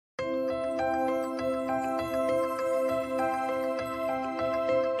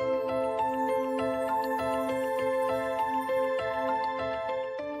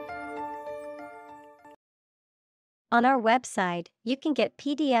On our website, you can get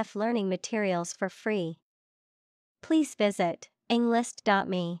PDF learning materials for free. Please visit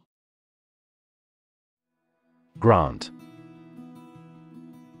englist.me. Grant.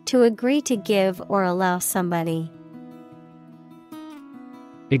 To agree to give or allow somebody.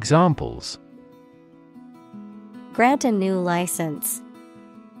 Examples: Grant a new license.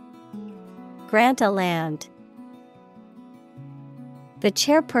 Grant a land. The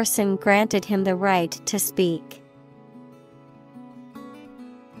chairperson granted him the right to speak.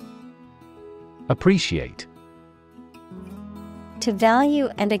 Appreciate. To value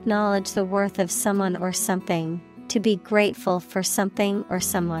and acknowledge the worth of someone or something, to be grateful for something or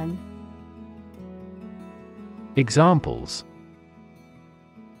someone. Examples: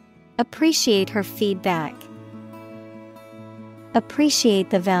 Appreciate her feedback. Appreciate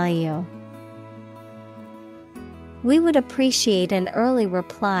the value. We would appreciate an early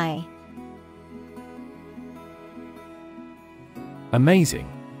reply. Amazing.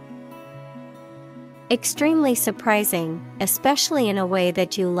 Extremely surprising, especially in a way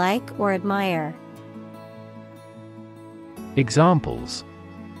that you like or admire. Examples: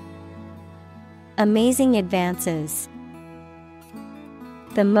 Amazing advances.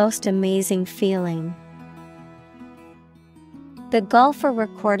 The most amazing feeling. The golfer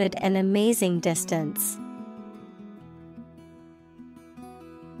recorded an amazing distance.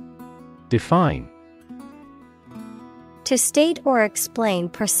 Define. To state or explain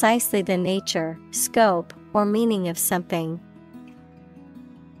precisely the nature, scope, or meaning of something.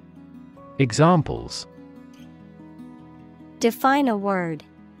 Examples: Define a word.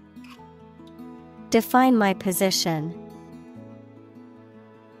 Define my position.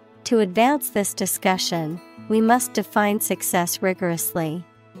 To advance this discussion, we must define success rigorously.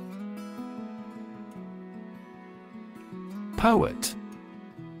 Poet.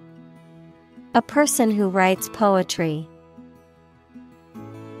 A person who writes poetry.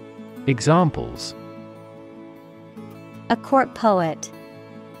 Examples: A court poet.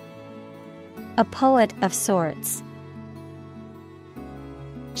 A poet of sorts.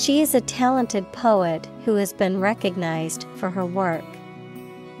 She is a talented poet who has been recognized for her work.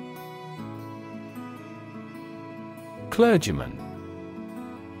 Clergyman.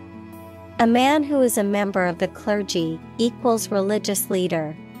 A man who is a member of the clergy equals religious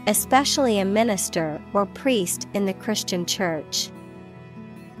leader, especially a minister or priest in the Christian church.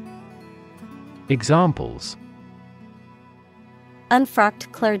 Examples: Unfrocked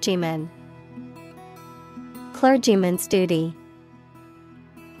clergyman. Clergyman's duty.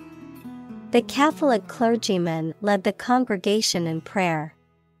 The Catholic clergyman led the congregation in prayer.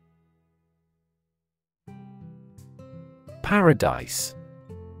 Paradise.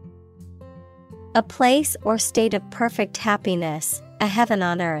 A place or state of perfect happiness, a heaven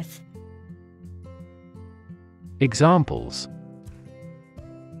on earth. Examples: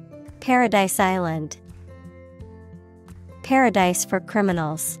 Paradise Island. Paradise for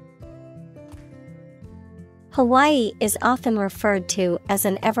criminals. Hawaii is often referred to as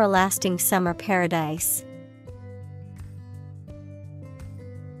an everlasting summer paradise.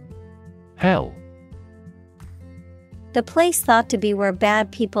 Hell. The place thought to be where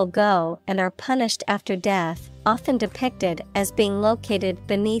bad people go and are punished after death, often depicted as being located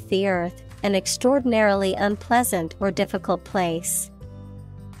beneath the earth, an extraordinarily unpleasant or difficult place.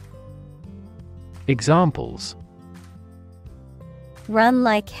 Examples: Run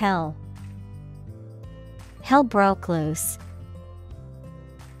like hell. Hell broke loose.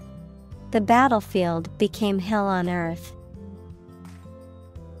 The battlefield became hell on earth.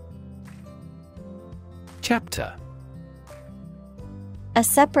 Chapter. A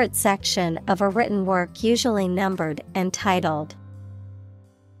separate section of a written work usually numbered and titled.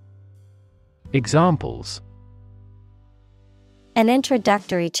 Examples: An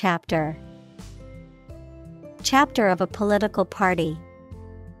introductory chapter. Chapter of a political party.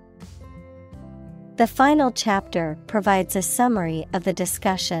 The final chapter provides a summary of the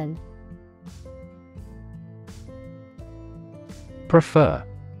discussion. Prefer.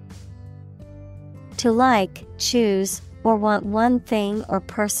 To like, choose, or want one thing or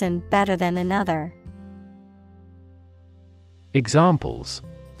person better than another. Examples: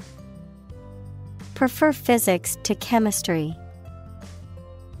 Prefer physics to chemistry.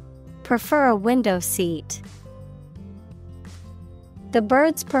 Prefer a window seat. The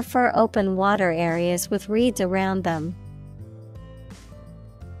birds prefer open water areas with reeds around them.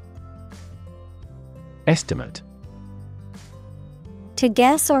 Estimate. To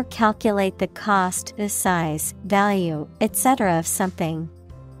guess or calculate the cost, the size, value, etc. of something.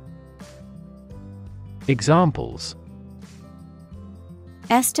 Examples: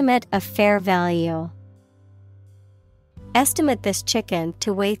 Estimate of fair value. Estimate this chicken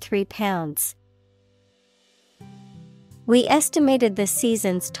to weigh 3 pounds. We estimated the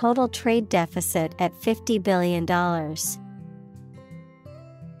season's total trade deficit at $50 billion.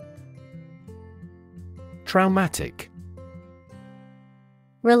 Traumatic.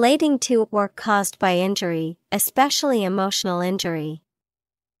 Relating to or caused by injury, especially emotional injury.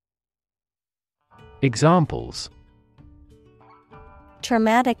 Examples: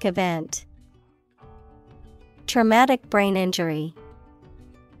 Traumatic event. Traumatic brain injury.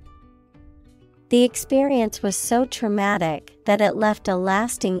 The experience was so traumatic that it left a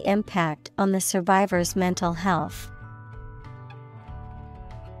lasting impact on the survivor's mental health.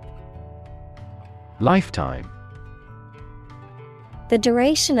 Lifetime. The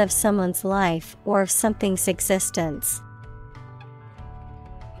duration of someone's life or of something's existence.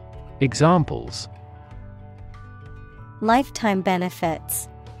 Examples: Lifetime benefits.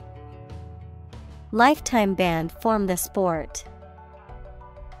 Lifetime ban from the sport.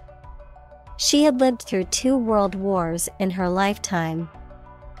 She had lived through 2 world wars in her lifetime.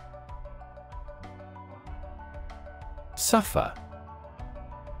 Suffer.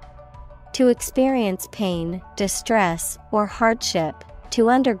 To experience pain, distress, or hardship, to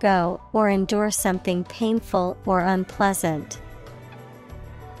undergo or endure something painful or unpleasant.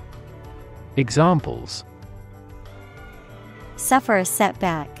 Examples: Suffer a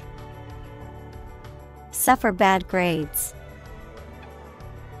setback. Suffer bad grades.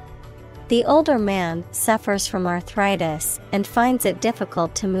 The older man suffers from arthritis and finds it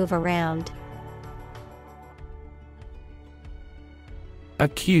difficult to move around.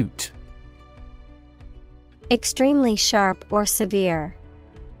 Acute. Extremely sharp or severe.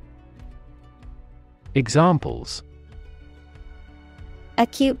 Examples: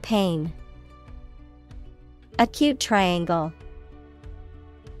 Acute pain. Acute triangle.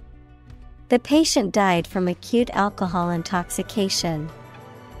 The patient died from acute alcohol intoxication.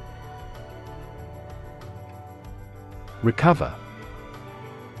 Recover.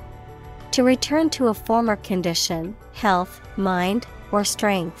 To return to a former condition, health, mind, or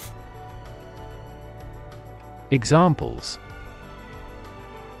strength. Examples: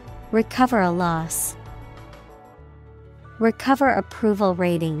 Recover a loss. Recover approval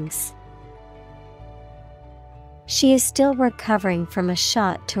ratings. She is still recovering from a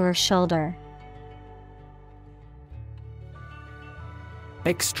shot to her shoulder.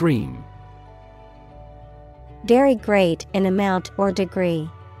 Extreme. Very great in amount or degree.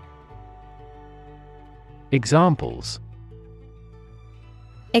 Examples: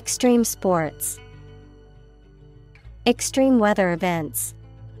 Extreme sports. Extreme weather events.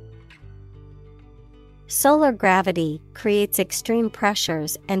 Solar gravity creates extreme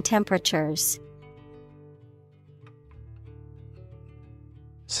pressures and temperatures.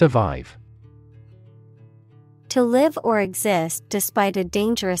 Survive. To live or exist despite a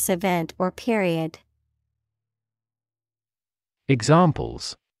dangerous event or period.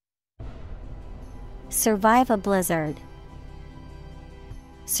 Examples: Survive a blizzard.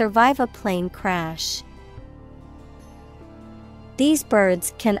 Survive a plane crash. These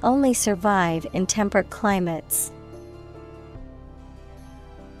birds can only survive in temperate climates.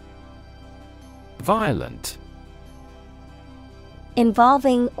 Violent.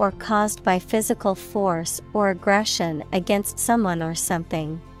 Involving or caused by physical force or aggression against someone or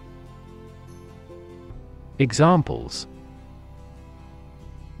something. Examples: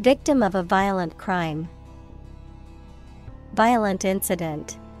 Victim of a violent crime. Violent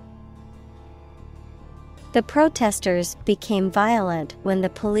incident. The protesters became violent when the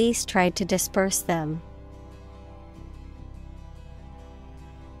police tried to disperse them.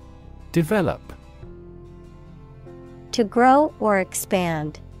 Develop. To grow or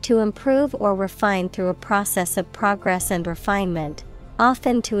expand, to improve or refine through a process of progress and refinement,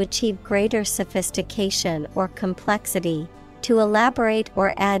 often to achieve greater sophistication or complexity, to elaborate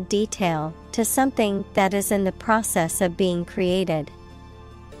or add detail to something that is in the process of being created.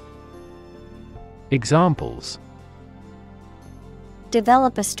 Examples: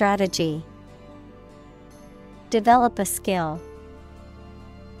 Develop a strategy. Develop a skill.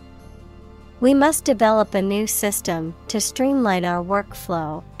 We must develop a new system to streamline our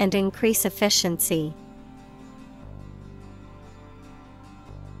workflow and increase efficiency.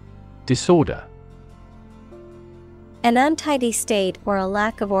 Disorder. An untidy state or a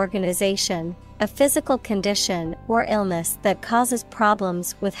lack of organization, a physical condition or illness that causes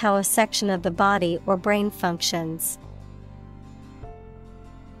problems with how a section of the body or brain functions.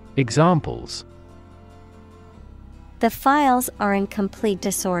 Examples: The files are in complete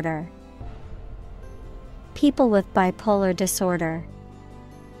disorder. People with bipolar disorder.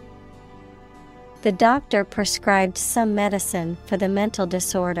 The doctor prescribed some medicine for the mental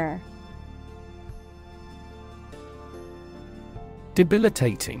disorder.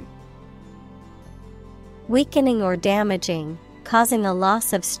 Debilitating. Weakening or damaging, causing a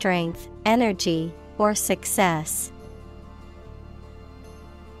loss of strength, energy, or success.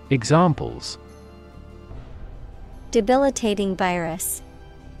 Examples: debilitating virus,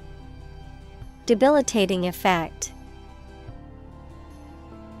 debilitating effect.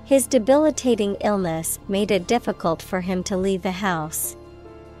 His debilitating illness made it difficult for him to leave the house.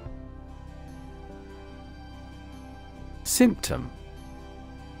 Symptom: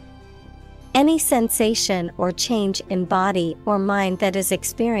 any sensation or change in body or mind that is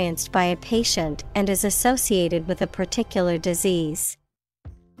experienced by a patient and is associated with a particular disease.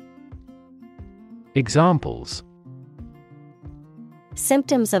 Examples: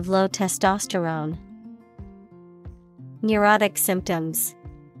 symptoms of low testosterone, neurotic symptoms.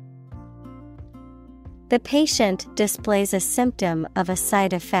 The patient displays a symptom of a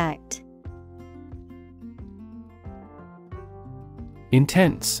side effect.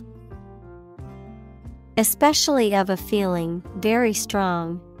 Intense. Especially of a feeling, very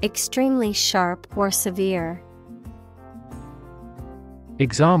strong, extremely sharp or severe.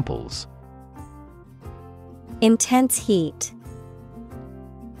 Examples: intense heat,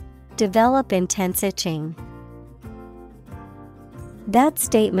 develop intense itching. That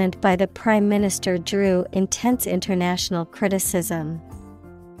statement by the Prime Minister drew intense international criticism.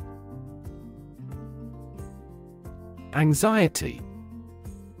 Anxiety.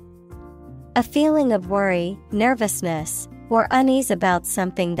 A feeling of worry, nervousness, or unease about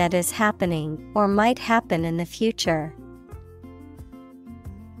something that is happening or might happen in the future.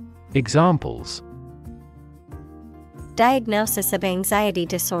 Examples: diagnosis of anxiety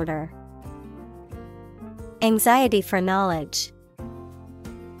disorder, anxiety for knowledge.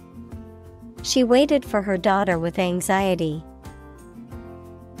 She waited for her daughter with anxiety.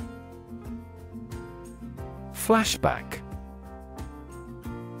 Flashback.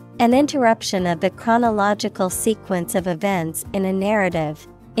 An interruption of the chronological sequence of events in a narrative,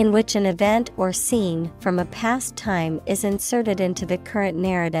 in which an event or scene from a past time is inserted into the current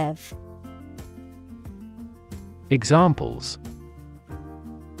narrative. Examples: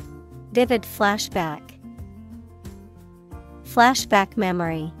 vivid flashback, flashback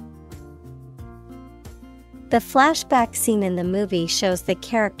memory. The flashback scene in the movie shows the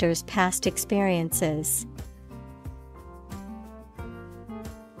character's past experiences.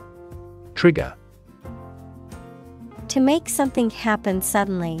 Trigger. To make something happen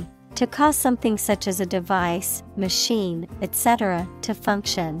suddenly, to cause something such as a device, machine, etc., to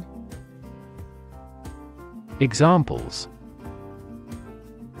function. Examples: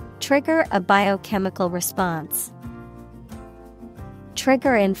 trigger a biochemical response,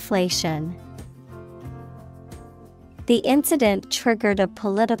 trigger inflation. The incident triggered a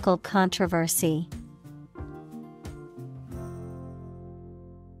political controversy.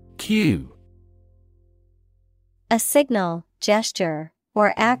 Cue. A signal, gesture,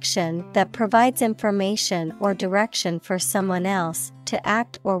 or action that provides information or direction for someone else to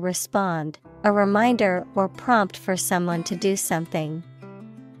act or respond, a reminder or prompt for someone to do something.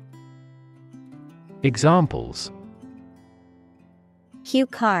 Examples: cue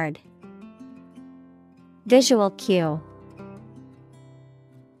card, visual cue.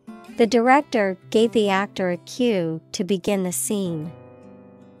 The director gave the actor a cue to begin the scene.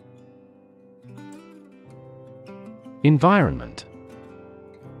 Environment.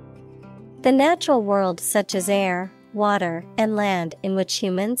 The natural world such as air, water, and land in which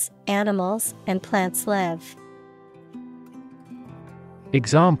humans, animals, and plants live.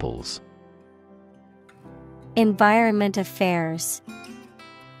 Examples: environment affairs,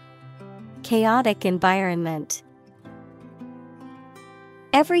 chaotic environment.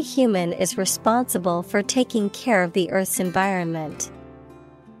 Every human is responsible for taking care of the Earth's environment.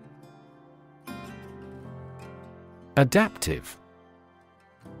 Adaptive.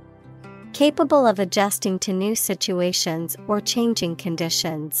 Capable of adjusting to new situations or changing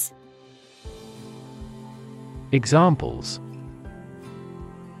conditions. Examples: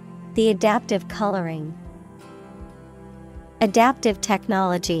 the adaptive coloring, adaptive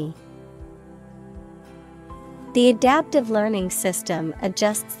technology. The adaptive learning system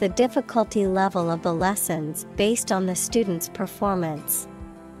adjusts the difficulty level of the lessons based on the student's performance.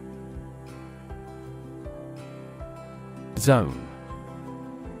 Zone.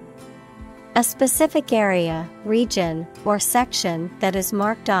 A specific area, region, or section that is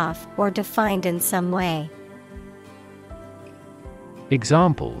marked off or defined in some way.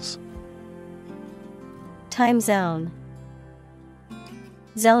 Examples: time zone,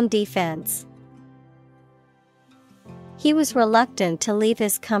 zone defense. He was reluctant to leave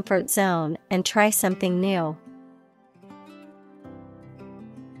his comfort zone and try something new.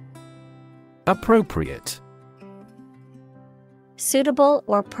 Appropriate. Suitable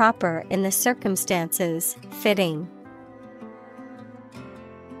or proper in the circumstances, fitting.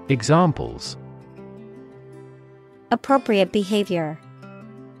 Examples: Appropriate behavior.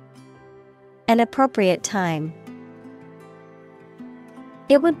 An appropriate time.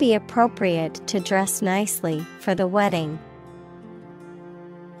 It would be appropriate to dress nicely for the wedding.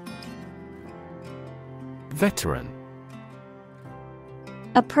 Veteran.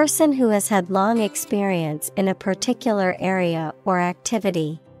 A person who has had long experience in a particular area or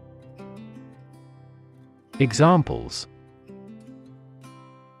activity. Examples: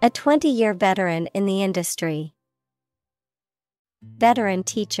 A 20-year veteran in the industry. Veteran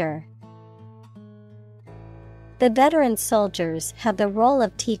teacher. The veteran soldiers have the role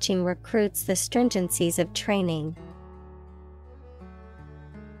of teaching recruits the stringencies of training.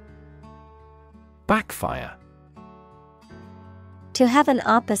 Backfire. To have an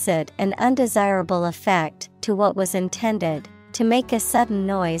opposite and undesirable effect to what was intended, to make a sudden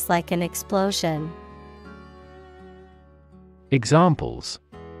noise like an explosion. Examples: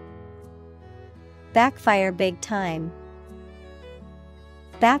 Backfire big time.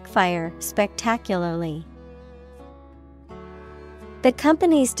 Backfire spectacularly. The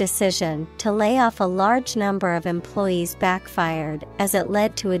company's decision to lay off a large number of employees backfired as it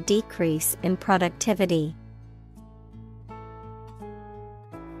led to a decrease in productivity.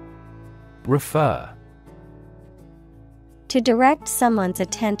 Refer. To direct someone's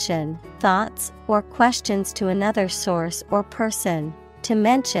attention, thoughts, or questions to another source or person, to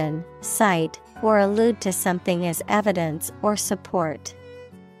mention, cite, or allude to something as evidence or support.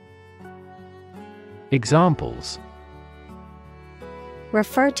 Examples: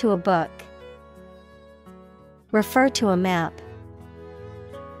 Refer to a book. Refer to a map.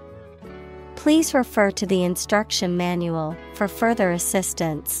 Please refer to the instruction manual for further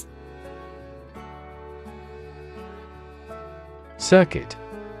assistance. Circuit.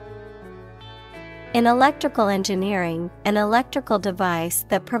 In electrical engineering, an electrical device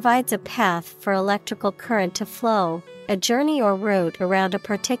that provides a path for electrical current to flow, a journey or route around a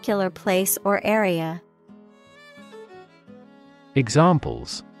particular place or area.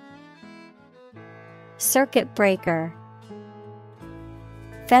 Examples: Circuit breaker.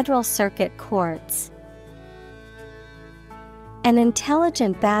 Federal Circuit courts. An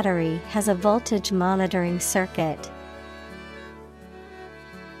intelligent battery has a voltage monitoring circuit.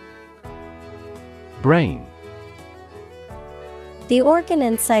 Brain. The organ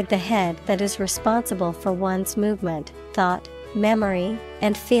inside the head that is responsible for one's movement, thought, memory,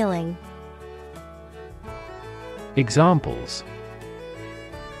 and feeling. Examples: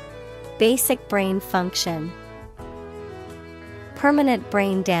 Basic brain function. Permanent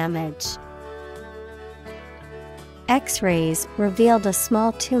brain damage. X-rays revealed a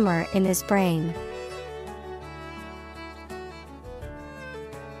small tumor in his brain.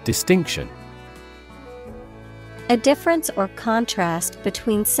 Distinction. A difference or contrast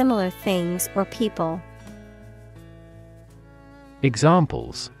between similar things or people.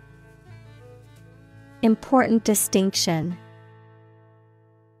 Examples: Important distinction.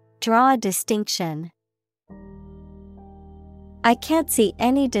 Draw a distinction. I can't see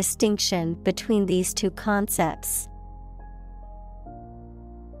any distinction between these two concepts.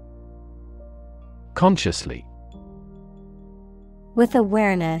 Consciously. With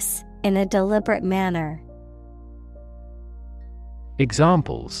awareness, in a deliberate manner.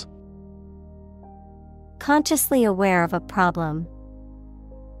 Examples: Consciously aware of a problem.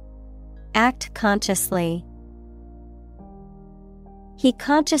 Act consciously. He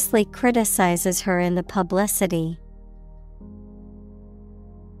consciously criticizes her in the publicity.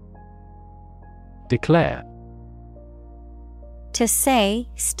 Declare. To say,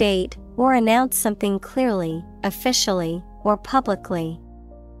 state, or announce something clearly, officially, or publicly.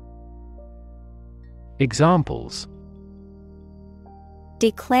 Examples: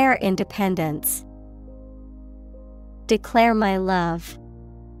 Declare independence. Declare my love.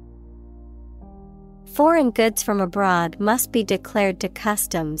 Foreign goods from abroad must be declared to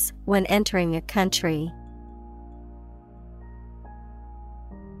customs when entering a country.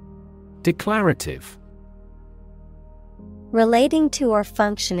 Declarative. Relating to or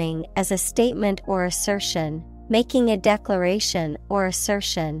functioning as a statement or assertion, making a declaration or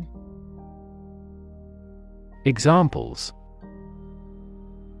assertion. Examples: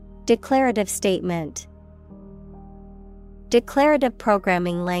 Declarative statement. Declarative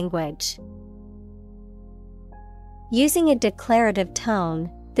programming language. Using a declarative tone,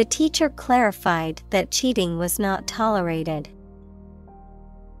 The teacher clarified that cheating was not tolerated.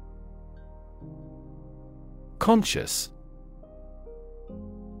 Conscious.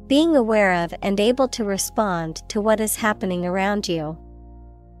 Being aware of and able to respond to what is happening around you.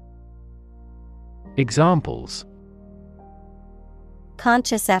 Examples: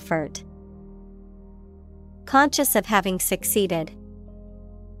 conscious effort, conscious of having succeeded.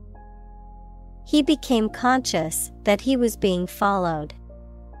 He became conscious that he was being followed.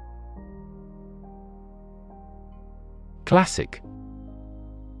 Classic.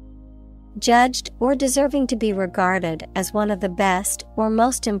 Judged or deserving to be regarded as one of the best or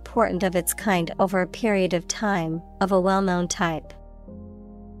most important of its kind over a period of time, of a well-known type.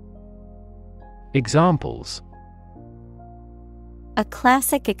 Examples: a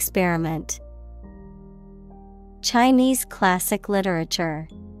classic experiment, Chinese classic literature.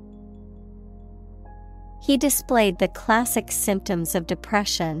 He displayed the classic symptoms of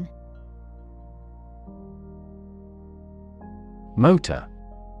depression. Motor.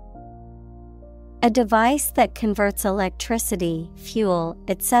 A device that converts electricity, fuel,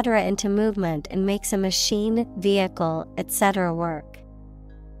 etc. into movement and makes a machine, vehicle, etc. work.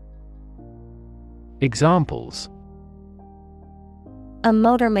 Examples: a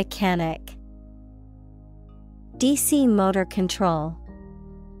motor mechanic, DC motor control.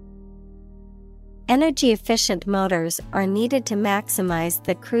 Energy-efficient motors are needed to maximize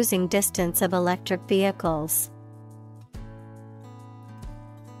the cruising distance of electric vehicles.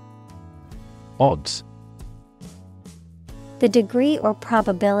 Odds. The degree or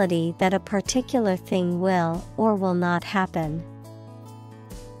probability that a particular thing will or will not happen.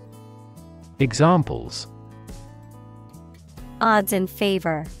 Examples: odds in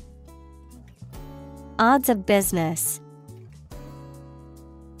favor, odds of business.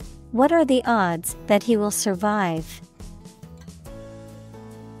 What are the odds that he will survive?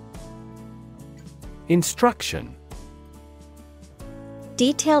 Instruction.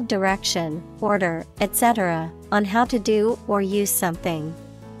 Detailed direction, order, etc. on how to do or use something.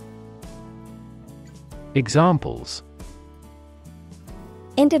 Examples: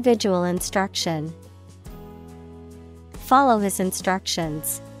 individual instruction, follow his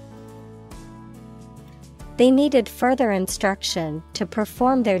instructions. They needed further instruction to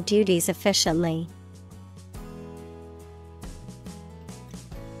perform their duties efficiently.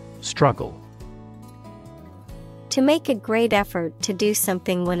 Struggle. To make a great effort to do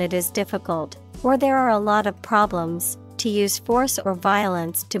something when it is difficult, or there are a lot of problems, to use force or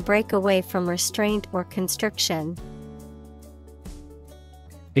violence to break away from restraint or constriction.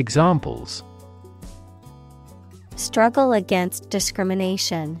 Examples: struggle against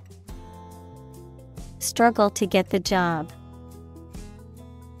discrimination, struggle to get the job.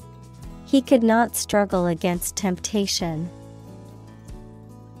 He could not struggle against temptation.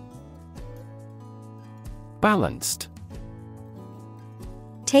 Balanced.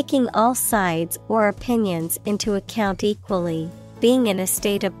 Taking all sides or opinions into account equally, being in a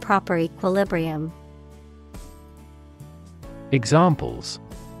state of proper equilibrium. Examples: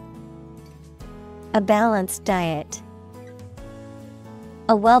 a balanced diet,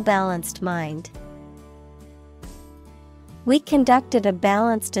 a well-balanced mind. We conducted a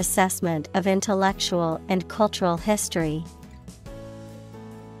balanced assessment of intellectual and cultural history.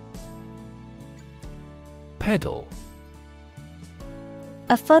 Pedal.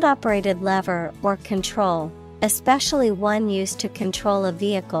 A foot-operated lever or control, especially one used to control a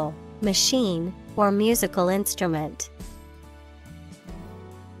vehicle, machine, or musical instrument.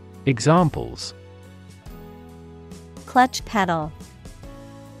 Examples: clutch pedal,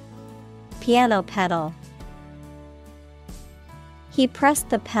 piano pedal. He pressed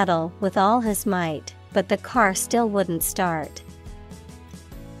the pedal with all his might, but the car still wouldn't start.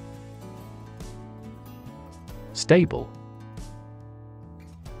 Stable.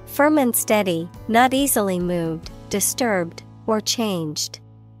 Firm and steady, not easily moved, disturbed, or changed.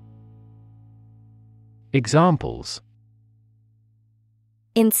 Examples: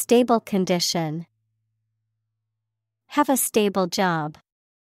 in stable condition, have a stable job.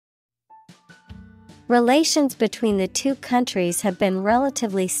 Relations between the two countries have been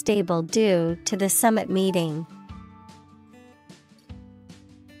relatively stable due to the summit meeting.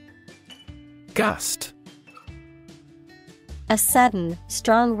 Gust. A sudden,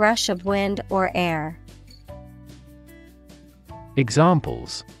 strong rush of wind or air.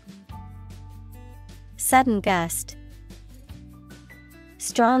 Examples: sudden gust,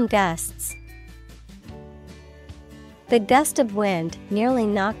 strong gusts. The gust of wind nearly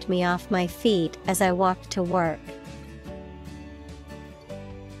knocked me off my feet as I walked to work.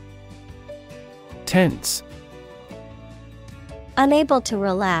 Tense. Unable to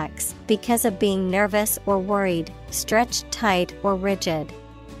relax because of being nervous or worried, stretched tight or rigid.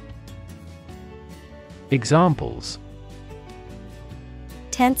 Examples: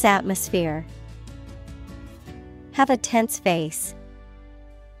 Tense atmosphere. Have a tense face.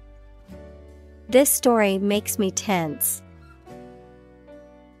 This story makes me tense.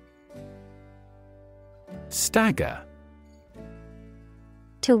 Stagger.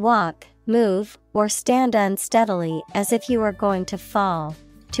 To walk, move, or stand unsteadily as if you are going to fall.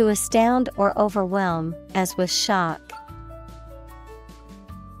 To astound or overwhelm, as with shock.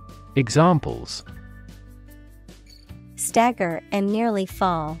 Examples: Stagger and nearly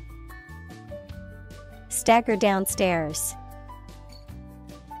fall. Stagger downstairs.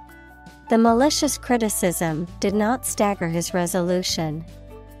 The malicious criticism did not stagger his resolution.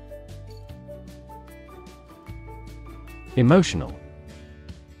 Emotional.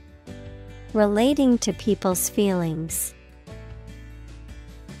 Relating to people's feelings.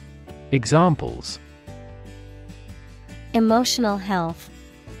 Examples: Emotional health.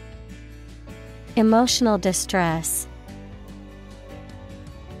 Emotional distress.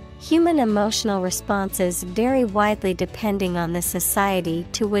 Human emotional responses vary widely depending on the society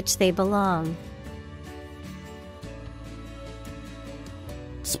to which they belong.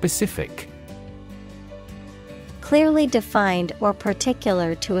 Specific. Clearly defined or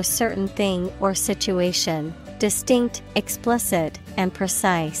particular to a certain thing or situation, distinct, explicit, and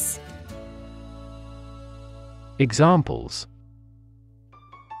precise. Examples: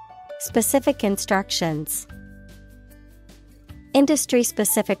 Specific instructions.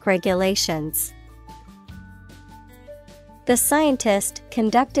 Industry-specific regulations. The scientist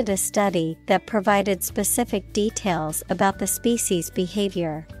conducted a study that provided specific details about the species'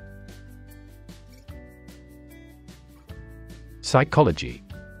 behavior. Psychology.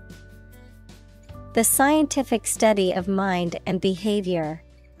 The scientific study of mind and behavior.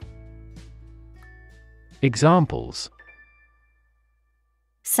 Examples: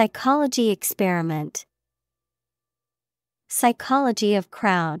 Psychology experiment. Psychology of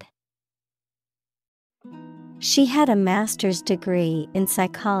crowd. She had a master's degree in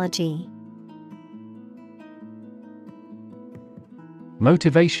psychology.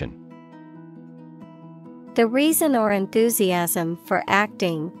 Motivation. The reason or enthusiasm for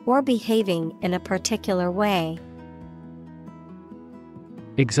acting or behaving in a particular way.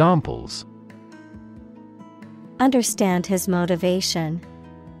 Examples: Understand his motivation.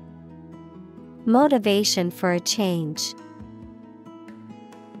 Motivation for a change.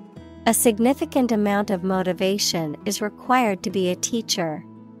 A significant amount of motivation is required to be a teacher.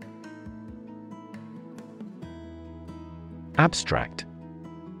 Abstract.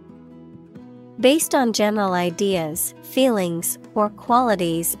 Based on general ideas, feelings, or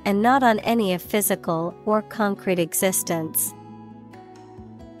qualities and not on any of physical or concrete existence.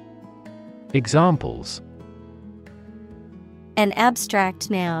 Examples: An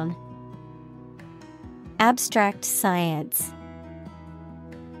abstract noun. Abstract science.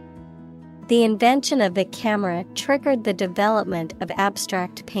 The invention of the camera triggered the development of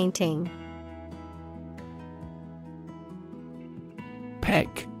abstract painting.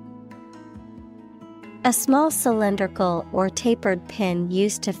 Peg. A small cylindrical or tapered pin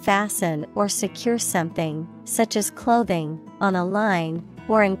used to fasten or secure something, such as clothing, on a line,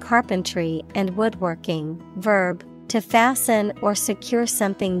 or in carpentry and woodworking. Verb, to fasten or secure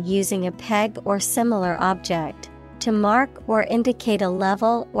something using a peg or similar object. To mark or indicate a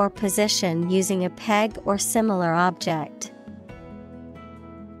level or position using a peg or similar object.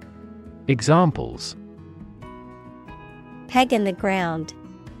 Examples: Peg in the ground.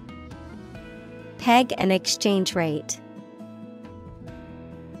 Peg an exchange rate.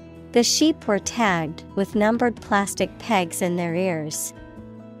 The sheep were tagged with numbered plastic pegs in their ears.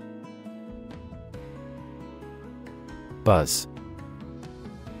 Buzz.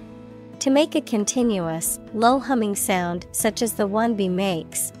 To make a continuous, low humming sound such as the one bee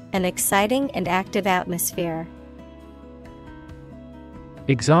makes, an exciting and active atmosphere.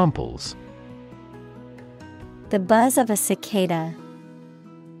 Examples: The buzz of a cicada.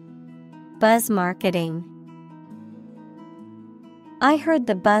 Buzz marketing. I heard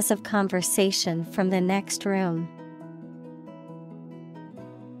the buzz of conversation from the next room.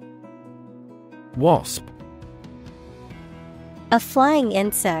 Wasp. A flying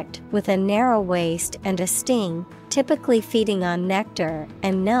insect with a narrow waist and a sting, typically feeding on nectar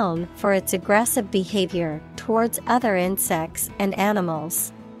and known for its aggressive behavior towards other insects and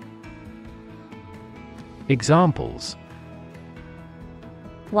animals. Examples: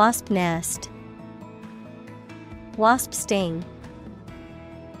 Wasp nest. Wasp sting.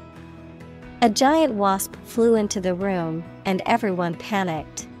 A giant wasp flew into the room, and everyone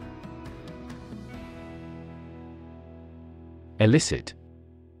panicked. Elicit.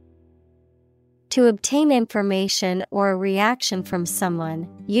 To obtain information or a reaction from someone,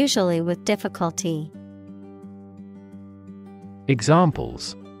 usually with difficulty.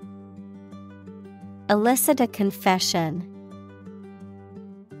 Examples: Elicit a confession.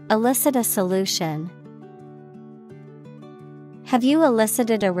 Elicit a solution. Have you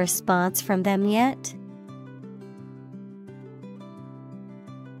elicited a response from them yet?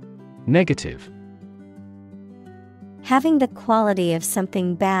 Negative. Having the quality of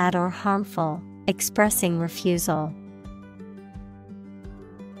something bad or harmful, expressing refusal.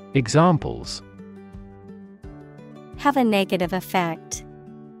 Examples: Have a negative effect.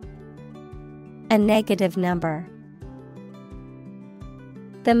 A negative number.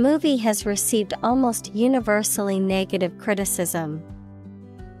 The movie has received almost universally negative criticism.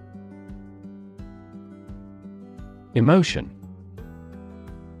 Emotion.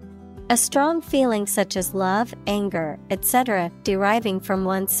 A strong feeling such as love, anger, etc., deriving from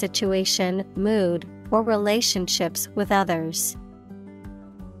one's situation, mood, or relationships with others.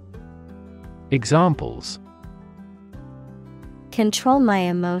 Examples: Control my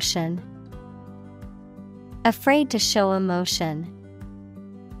emotion. Afraid to show emotion.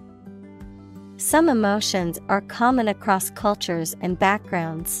 Some emotions are common across cultures and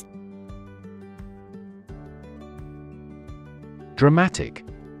backgrounds. Dramatic.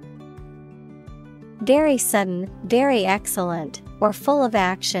 Very sudden, very excellent, or full of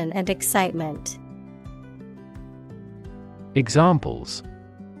action and excitement. Examples: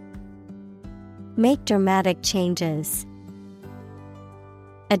 Make dramatic changes.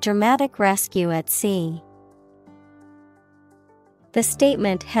 A dramatic rescue at sea. The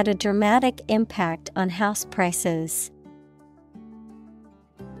statement had a dramatic impact on house prices.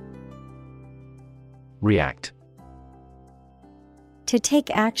 React. To take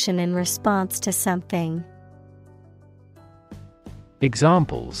action in response to something.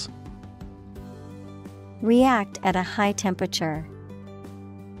 Examples: React at a high temperature.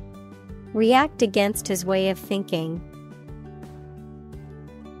 React against his way of thinking.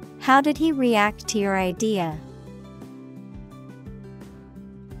 How did he react to your idea?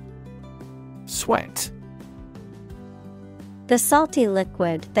 Sweat. The salty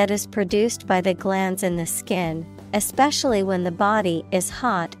liquid that is produced by the glands in the skin, especially when the body is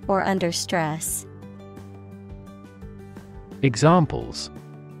hot or under stress. Examples: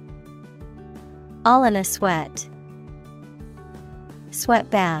 All in a sweat. Sweat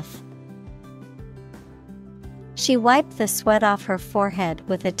bath. She wiped the sweat off her forehead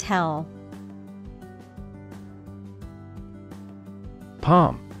with a towel.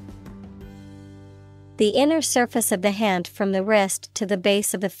 Palm. The inner surface of the hand from the wrist to the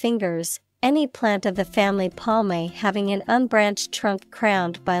base of the fingers, any plant of the family Palmae having an unbranched trunk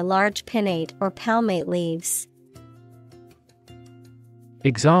crowned by large pinnate or palmate leaves.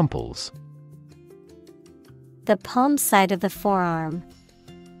 Examples: The palm side of the forearm.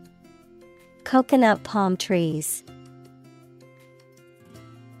 Coconut palm trees.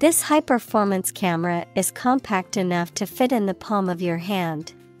 This high-performance camera is compact enough to fit in the palm of your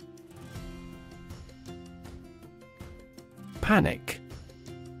hand. Panic.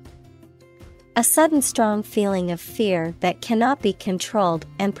 A sudden strong feeling of fear that cannot be controlled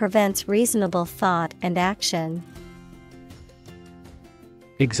and prevents reasonable thought and action.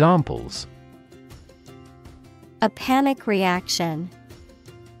 Examples: A panic reaction.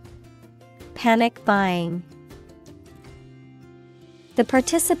 Panic buying. The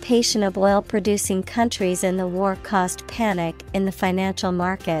participation of oil-producing countries in the war caused panic in the financial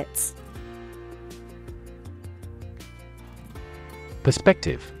markets.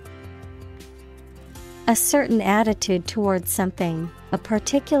 Perspective. A certain attitude towards something, a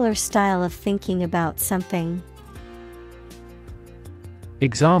particular style of thinking about something.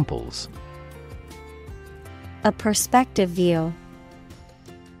 Examples: A perspective view.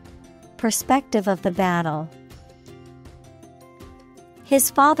 Perspective of the battle. His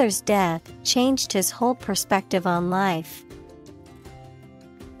father's death changed his whole perspective on life.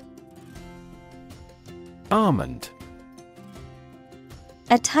 Almond.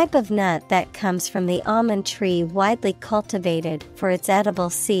 A type of nut that comes from the almond tree, widely cultivated for its edible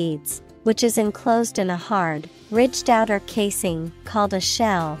seeds, which is enclosed in a hard, ridged outer casing called a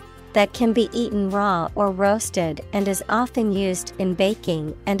shell that can be eaten raw or roasted and is often used in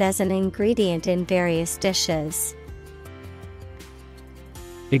baking and as an ingredient in various dishes.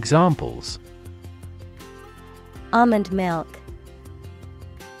 Examples: Almond milk.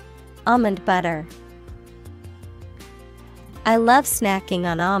 Almond butter. I love snacking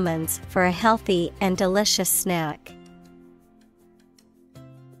on almonds for a healthy and delicious snack.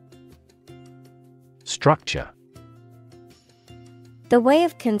 Structure. The way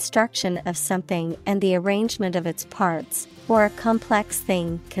of construction of something and the arrangement of its parts, or a complex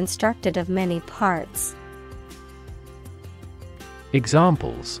thing constructed of many parts.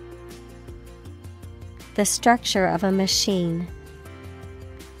 Examples: the structure of a machine,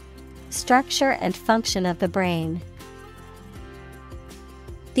 structure and function of the brain.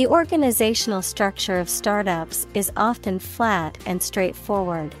 The organizational structure of startups is often flat and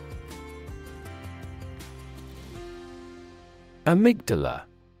straightforward. Amygdala.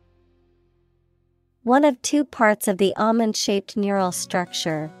 One of two parts of the almond-shaped neural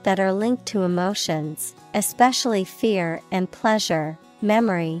structure that are linked to emotions, especially fear and pleasure,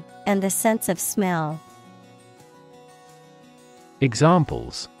 memory, and the sense of smell.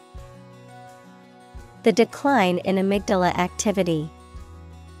 Examples: the decline in amygdala activity,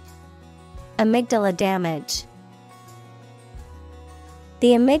 amygdala damage.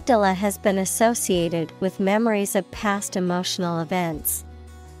 The amygdala has been associated with memories of past emotional events.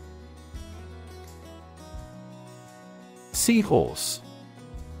 Seahorse.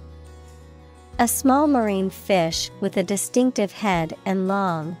 A small marine fish with a distinctive head and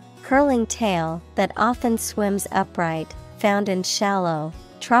long, curling tail that often swims upright, found in shallow,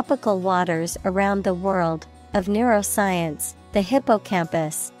 tropical waters around the world. Of neuroscience, the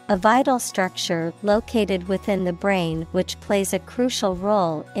hippocampus, a vital structure located within the brain which plays a crucial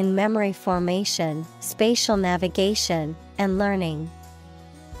role in memory formation, spatial navigation, and learning.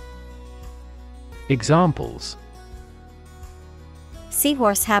 Examples: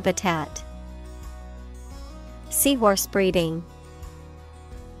 seahorse habitat, seahorse breeding.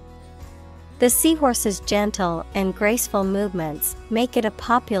 The seahorse's gentle and graceful movements make it a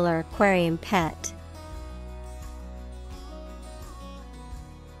popular aquarium pet.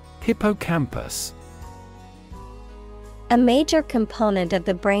 Hippocampus. A major component of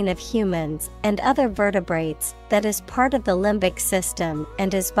the brain of humans and other vertebrates that is part of the limbic system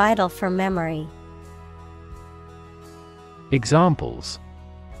and is vital for memory. Examples: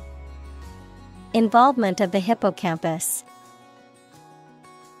 involvement of the hippocampus,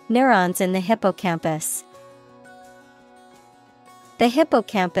 neurons in the hippocampus. The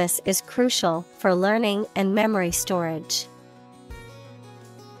hippocampus is crucial for learning and memory storage.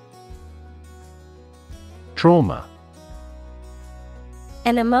 Trauma.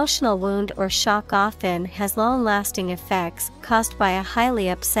 An emotional wound or shock often has long-lasting effects caused by a highly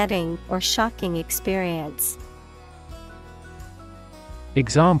upsetting or shocking experience.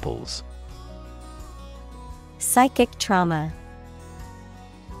 Examples: psychic trauma,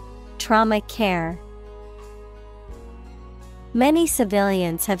 trauma care. Many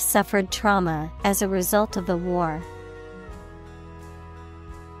civilians have suffered trauma as a result of the war.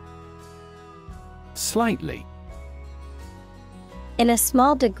 Slightly. In a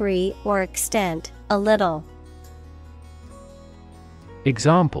small degree or extent, a little.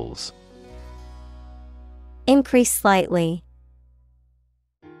 Examples: increase slightly,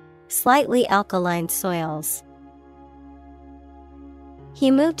 slightly alkaline soils. He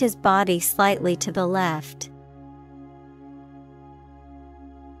moved his body slightly to the left.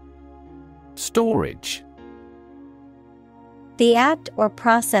 Storage. The act or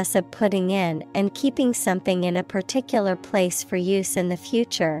process of putting in and keeping something in a particular place for use in the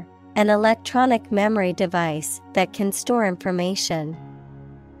future, an electronic memory device that can store information.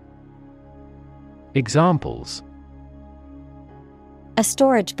 Examples: a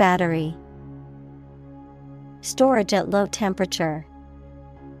storage battery, storage at low temperature.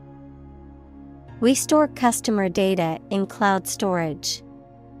 We store customer data in cloud storage.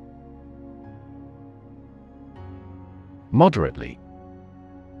 Moderately.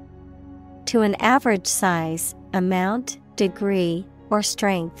 To an average size, amount, degree, or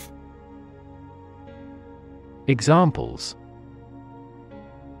strength. Examples: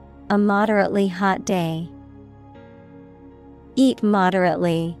 a moderately hot day, eat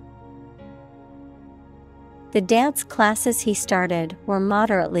moderately. The dance classes he started were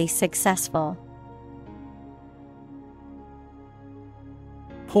moderately successful.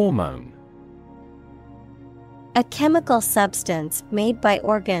 Hormone. A chemical substance made by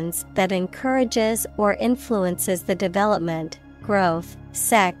organs that encourages or influences the development, growth,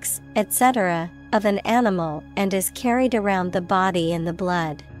 sex, etc. of an animal and is carried around the body in the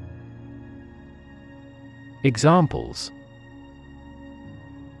blood. Examples: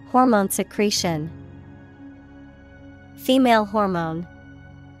 hormone secretion, female hormone.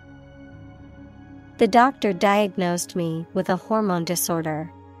 The doctor diagnosed me with a hormone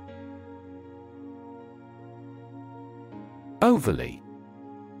disorder. Overly.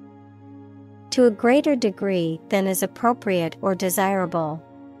 To a greater degree than is appropriate or desirable.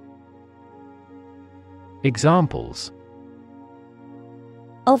 Examples: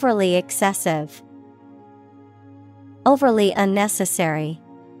 Overly excessive. Overly unnecessary.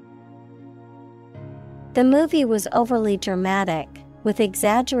 The movie was overly dramatic, with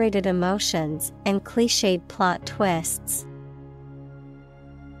exaggerated emotions and cliched plot twists.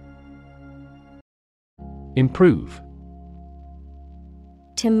 Improve.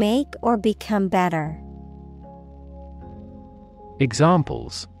 To make or become better.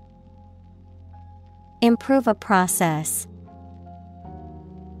 Examples: Improve a process.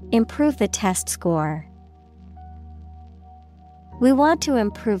 Improve the test score. We want to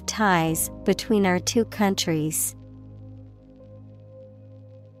improve ties between our two countries.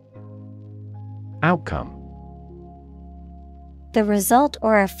 Outcome. The result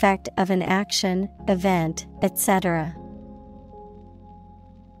or effect of an action, event, etc.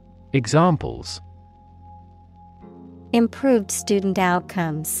 Examples: Improved student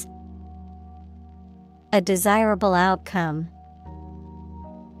outcomes. A desirable outcome.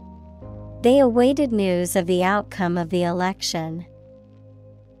 They awaited news of the outcome of the election.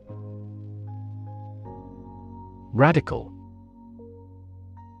 Radical.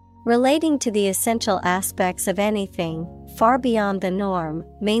 Relating to the essential aspects of anything, far beyond the norm,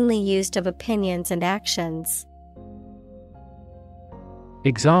 mainly used of opinions and actions.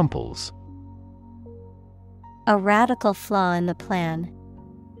 Examples: A radical flaw in the plan.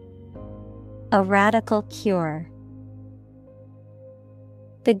 A radical cure.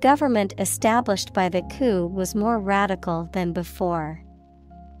 The government established by the coup was more radical than before.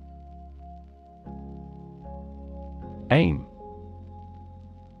 Aim.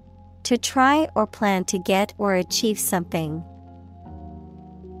 To try or plan to get or achieve something.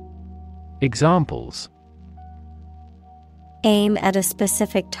 Examples: Aim at a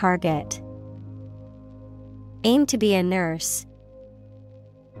specific target. Aim to be a nurse.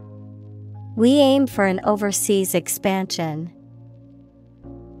 We aim for an overseas expansion.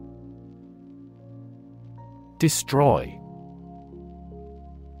 Destroy.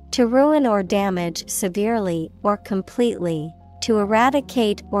 To ruin or damage severely or completely. To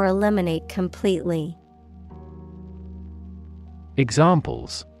eradicate or eliminate completely.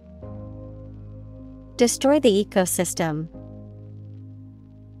 Examples: Destroy the ecosystem.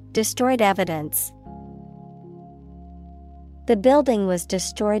 Destroyed evidence. The building was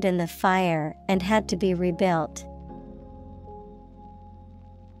destroyed in the fire and had to be rebuilt.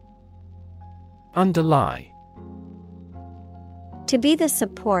 Underlie. To be the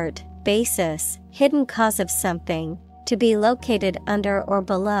support, basis, hidden cause of something. To be located under or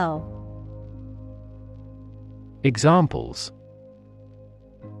below. Examples: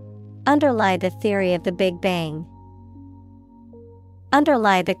 Underlie the theory of the Big Bang.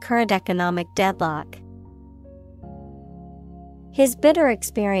 Underlie the current economic deadlock. His bitter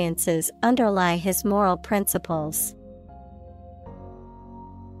experiences underlie his moral principles.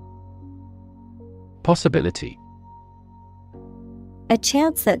 Possibility. A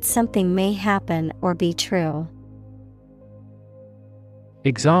chance that something may happen or be true.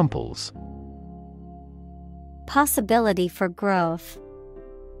 Examples: Possibility for growth.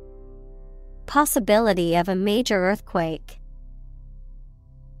 Possibility of a major earthquake.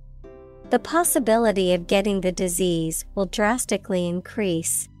 The possibility of getting the disease will drastically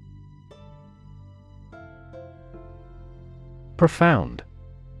increase. Profound.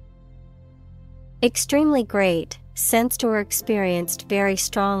 Extremely great, sensed or experienced very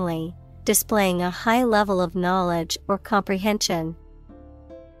strongly, displaying a high level of knowledge or comprehension.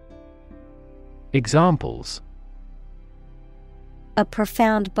 Examples: A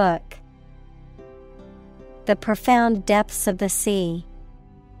profound book. The profound depths of the sea.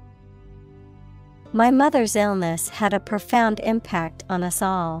 My mother's illness had a profound impact on us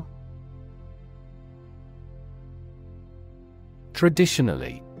all.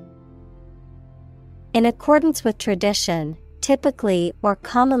 Traditionally. In accordance with tradition, typically or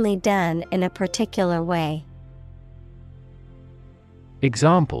commonly done in a particular way.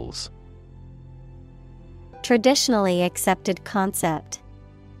 Examples: Traditionally accepted concept.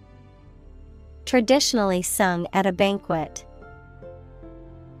 Traditionally sung at a banquet.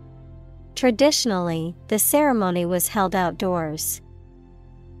 Traditionally, the ceremony was held outdoors.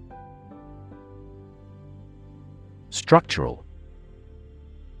 Structural.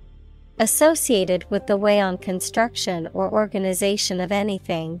 Associated with the way on construction or organization of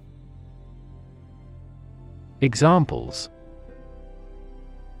anything. Examples: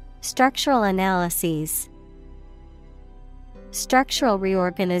 Structural analyses. Structural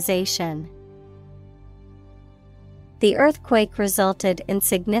reorganization. The earthquake resulted in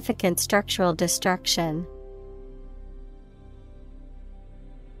significant structural destruction.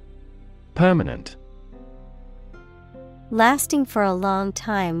 Permanent. Lasting for a long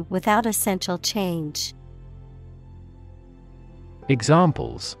time without essential change.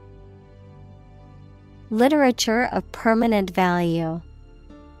 Examples: Literature of permanent value.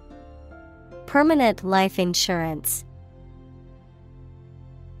 Permanent life insurance.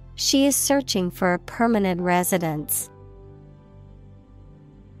 She is searching for a permanent residence.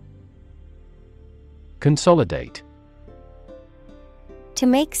 Consolidate. To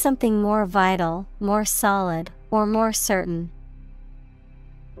make something more vital, more solid, or more certain.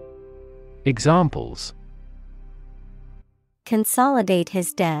 Examples: Consolidate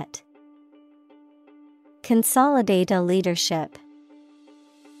his debt. Consolidate a leadership.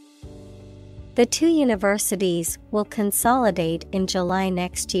 The two universities will consolidate in July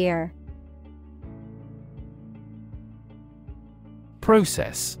next year.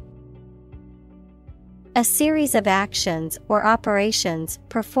 Process. A series of actions or operations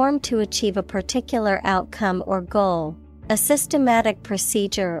performed to achieve a particular outcome or goal. A systematic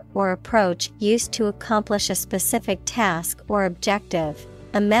procedure or approach used to accomplish a specific task or objective.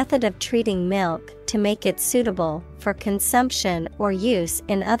 A method of treating milk to make it suitable for consumption or use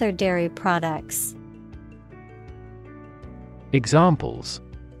in other dairy products. Examples: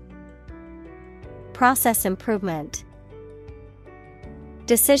 Process improvement.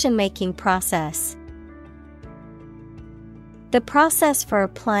 Decision-making process. The process for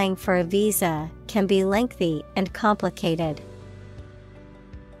applying for a visa can be lengthy and complicated.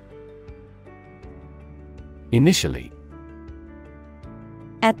 Initially.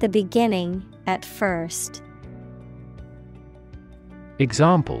 At the beginning, at first.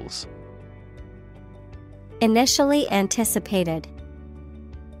 Examples: Initially anticipated.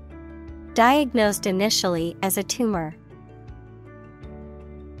 Diagnosed initially as a tumor.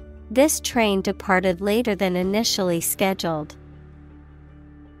 This train departed later than initially scheduled.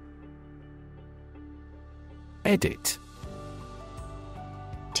 Edit.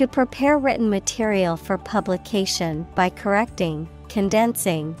 To prepare written material for publication by correcting,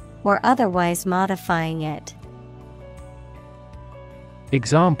 condensing, or otherwise modifying it.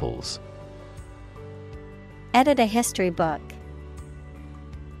 Examples: Edit a history book.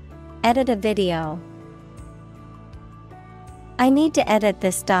 Edit a video. I need to edit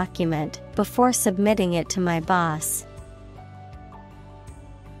this document before submitting it to my boss.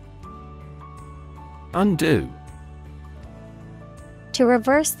 Undo. To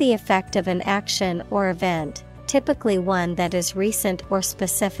reverse the effect of an action or event, typically one that is recent or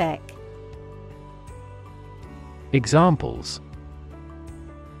specific. Examples: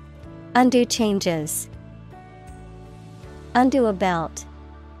 Undo changes. Undo a belt.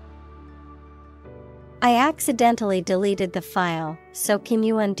 I accidentally deleted the file, so can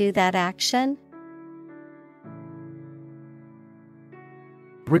you undo that action?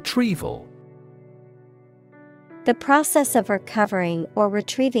 Retrieval. The process of recovering or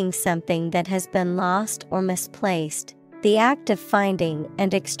retrieving something that has been lost or misplaced. The act of finding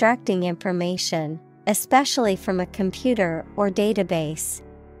and extracting information, especially from a computer or database.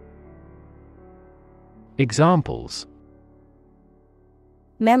 Examples: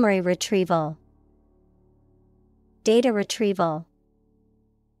 Memory retrieval. Data retrieval.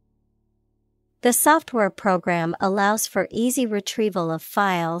 The software program allows for easy retrieval of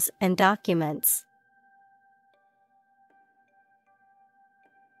files and documents.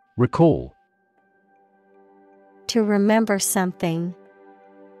 Recall. To remember something.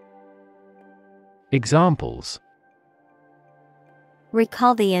 Examples: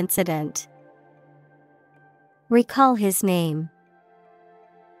 Recall the incident. Recall his name.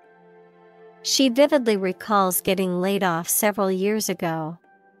 She vividly recalls getting laid off several years ago.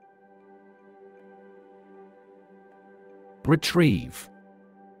 Retrieve.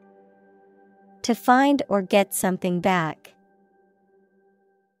 To find or get something back.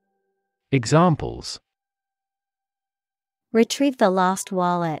 Examples: Retrieve the lost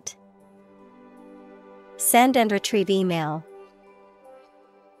wallet. Send and retrieve email.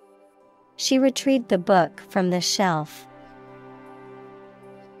 She retrieved the book from the shelf.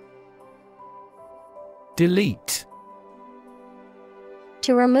 Delete.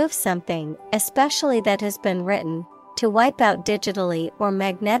 To remove something, especially that has been written, to wipe out digitally or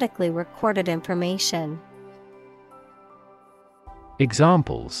magnetically recorded information.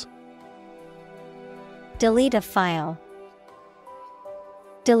 Examples: Delete a file.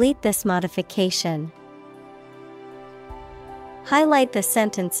 Delete this modification. Highlight the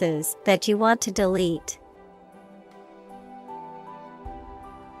sentences that you want to delete.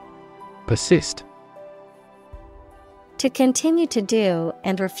 Persist. To continue to do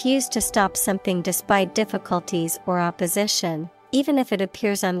and refuse to stop something despite difficulties or opposition, even if it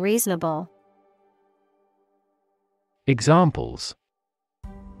appears unreasonable. Examples: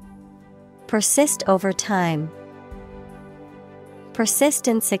 Persist over time. Persist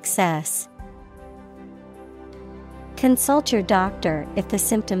in success. Consult your doctor if the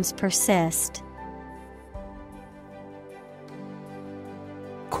symptoms persist.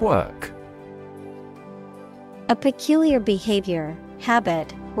 Quirk. A peculiar behavior,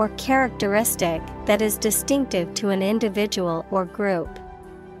 habit, or characteristic that is distinctive to an individual or group.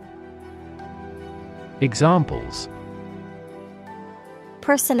 Examples: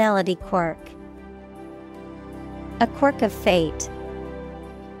 Personality quirk. A quirk of fate.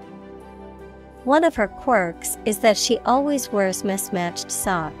 One of her quirks is that she always wears mismatched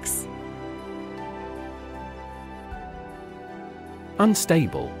socks.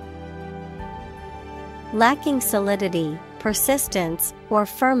 Unstable. Lacking solidity, persistence, or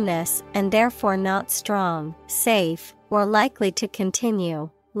firmness and therefore not strong, safe, or likely to continue,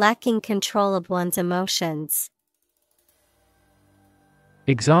 lacking control of one's emotions.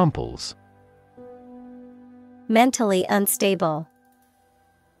 Examples: Mentally unstable.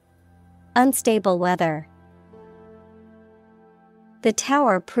 Unstable weather. The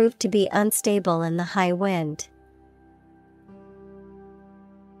tower proved to be unstable in the high wind.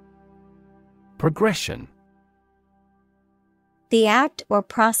 Progression. The act or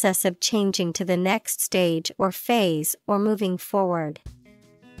process of changing to the next stage or phase or moving forward.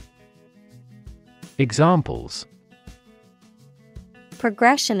 Examples: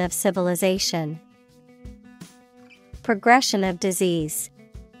 Progression of civilization. Progression of disease.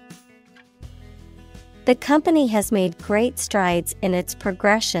 The company has made great strides in its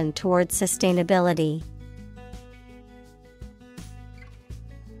progression towards sustainability.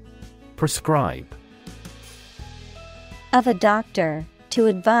 Prescribe. Of a doctor, to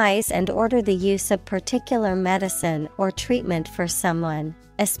advise and order the use of particular medicine or treatment for someone,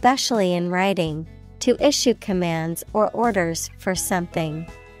 especially in writing, to issue commands or orders for something.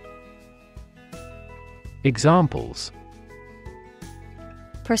 Examples: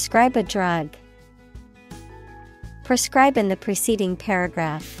 Prescribe a drug. Prescribe in the preceding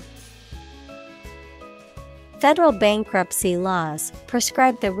paragraph. Federal bankruptcy laws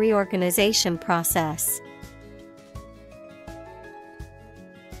prescribe the reorganization process.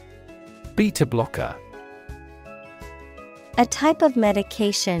 Beta blocker. A type of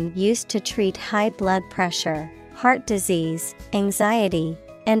medication used to treat high blood pressure, heart disease, anxiety,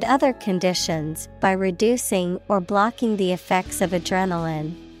 and other conditions by reducing or blocking the effects of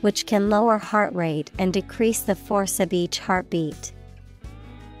adrenaline, which can lower heart rate and decrease the force of each heartbeat.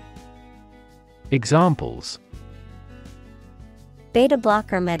 Examples: Beta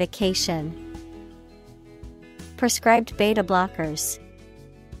blocker medication. Prescribed beta blockers.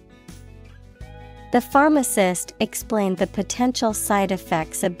 The pharmacist explained the potential side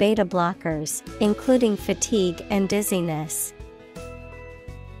effects of beta blockers, including fatigue and dizziness.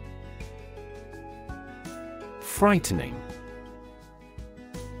 Frightening.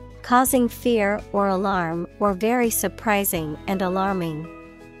 Causing fear or alarm or very surprising and alarming.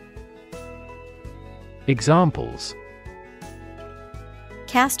 Examples: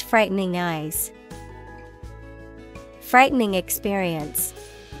 Cast frightening eyes. Frightening experience.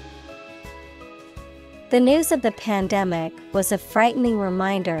 The news of the pandemic was a frightening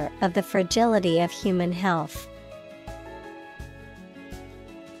reminder of the fragility of human health.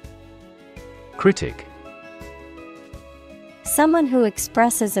 Critic. Someone who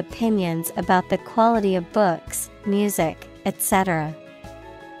expresses opinions about the quality of books, music, etc.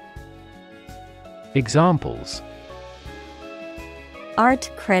 Examples: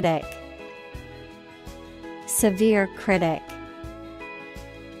 Art critic. Severe critic.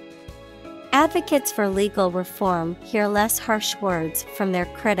 Advocates for legal reform hear less harsh words from their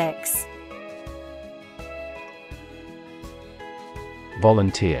critics.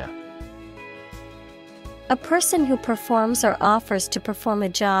 Volunteer. A person who performs or offers to perform a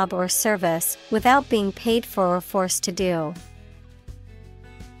job or service without being paid for or forced to do.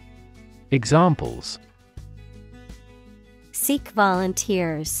 Examples: Seek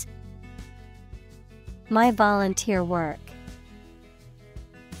volunteers. My volunteer work.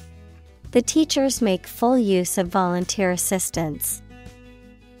 The teachers make full use of volunteer assistance.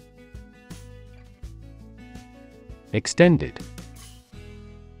 Extended.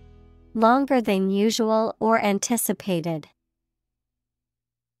 Longer than usual or anticipated.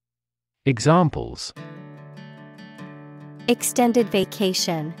 Examples: Extended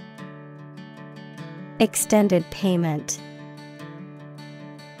vacation. Extended payment.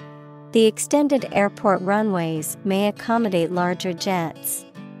 The extended airport runways may accommodate larger jets.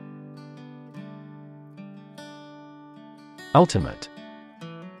 Ultimate.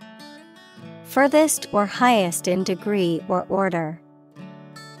 Furthest or highest in degree or order.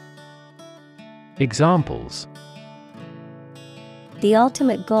 Examples: The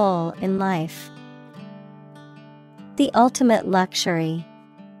ultimate goal in life. The ultimate luxury.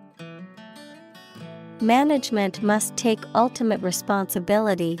 Management must take ultimate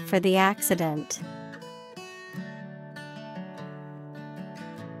responsibility for the accident.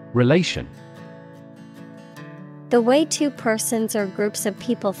 Relation. The way two persons or groups of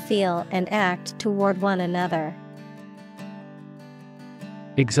people feel and act toward one another.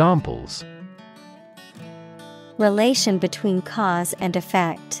 Examples: Relation between cause and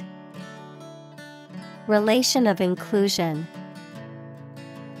effect. Relation of inclusion.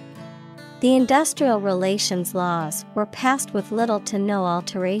 The industrial relations laws were passed with little to no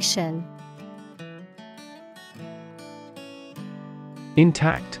alteration.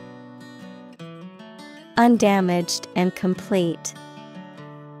 Intact. Undamaged and complete.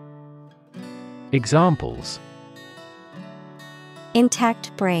 Examples: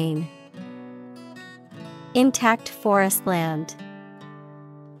 Intact brain. Intact forest land.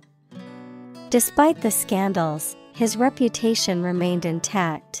 Despite the scandals, his reputation remained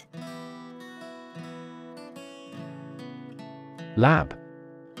intact. Lab.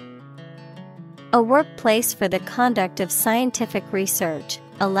 A workplace for the conduct of scientific research,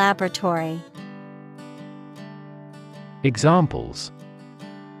 a laboratory. Examples: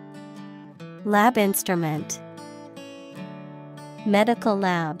 Lab instrument. Medical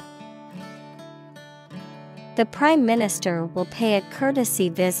lab. The Prime Minister will pay a courtesy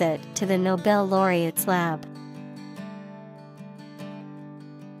visit to the Nobel laureate's lab.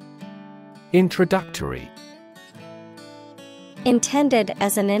 Introductory. Intended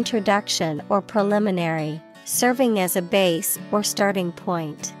as an introduction or preliminary, serving as a base or starting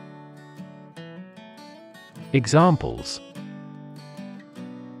point. Examples: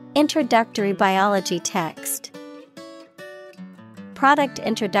 Introductory biology text. Product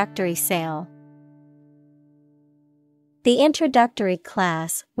introductory sale. The introductory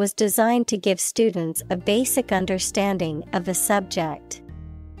class was designed to give students a basic understanding of the subject.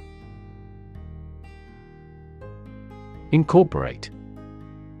 Incorporate.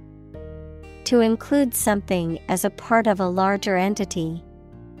 To include something as a part of a larger entity.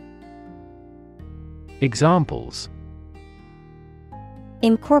 Examples: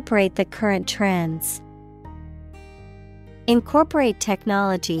 Incorporate the current trends. Incorporate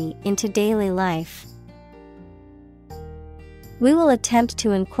technology into daily life. We will attempt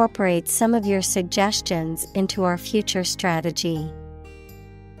to incorporate some of your suggestions into our future strategy.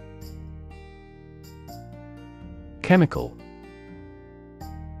 Chemical.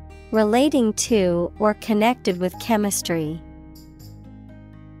 Relating to or connected with chemistry.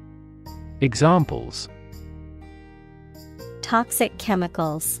 Examples: Toxic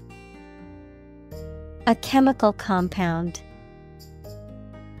chemicals. A chemical compound.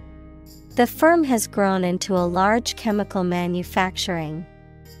 The firm has grown into a large chemical manufacturing.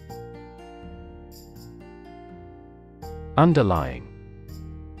 Underlying.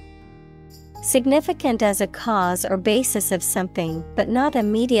 Significant as a cause or basis of something, but not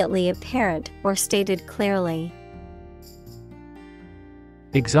immediately apparent or stated clearly.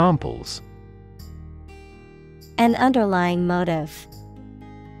 Examples: An underlying motive.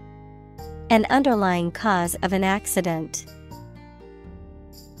 An underlying cause of an accident.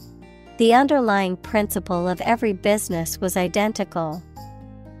 The underlying principle of every business was identical.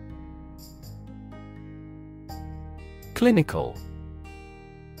 Clinical.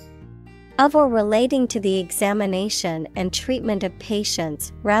 Of or relating to the examination and treatment of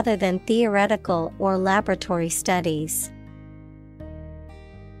patients rather than theoretical or laboratory studies.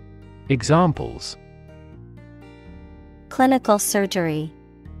 Examples: Clinical surgery.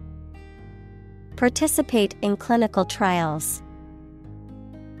 Participate in clinical trials.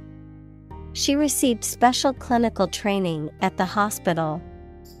 She received special clinical training at the hospital.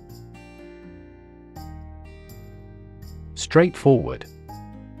 Straightforward.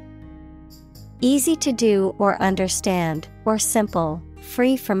 Easy to do or understand, or simple,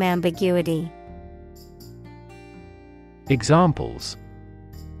 free from ambiguity. Examples: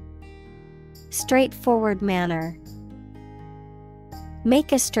 Straightforward manner.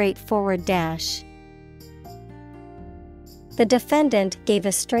 Make a straightforward dash. The defendant gave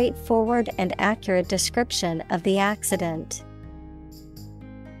a straightforward and accurate description of the accident.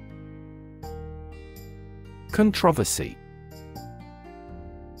 Controversy.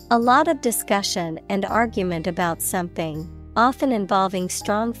 A lot of discussion and argument about something, often involving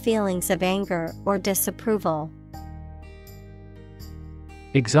strong feelings of anger or disapproval.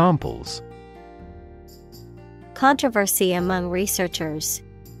 Examples: controversy among researchers,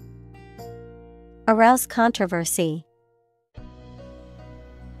 arouse controversy.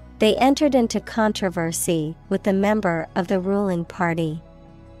 They entered into controversy with a member of the ruling party.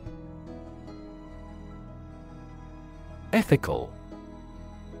 Ethical.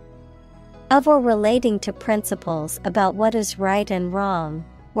 Of or relating to principles about what is right and wrong,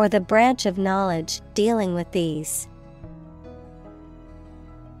 or the branch of knowledge dealing with these.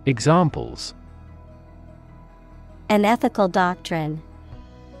 Examples: an ethical doctrine,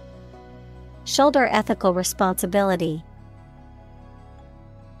 shoulder ethical responsibility.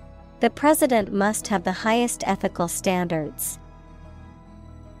 The president must have the highest ethical standards.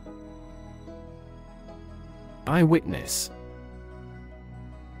 Eyewitness.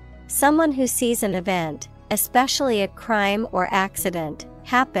 Someone who sees an event, especially a crime or accident,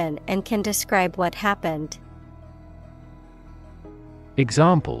 happen and can describe what happened.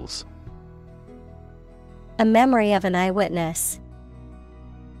 Examples: a memory of an eyewitness,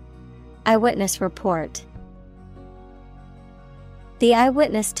 eyewitness report. The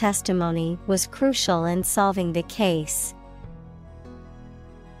eyewitness testimony was crucial in solving the case.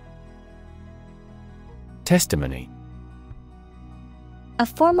 Testimony. A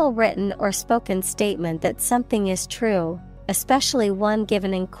formal written or spoken statement that something is true, especially one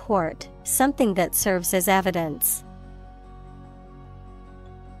given in court, something that serves as evidence.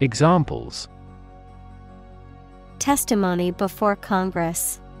 Examples: testimony before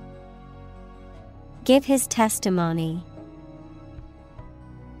Congress, give his testimony.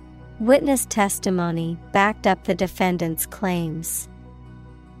 Witness testimony backed up the defendant's claims.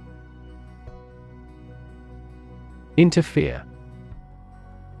 Interfere.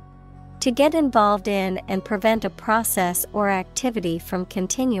 To get involved in and prevent a process or activity from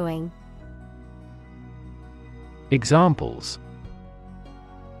continuing. Examples: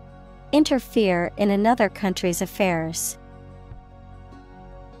 interfere in another country's affairs.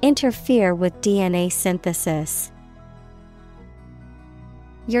 Interfere with DNA synthesis.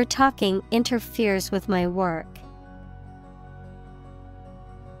 Your talking interferes with my work.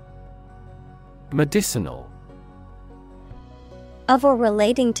 Medicinal. Of or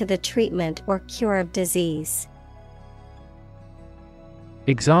relating to the treatment or cure of disease.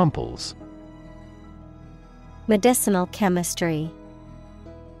 Examples: medicinal chemistry,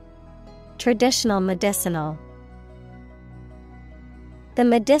 traditional medicinal. The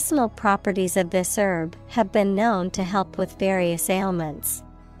medicinal properties of this herb have been known to help with various ailments.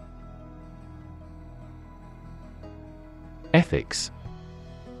 Ethics.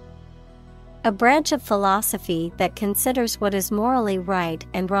 A branch of philosophy that considers what is morally right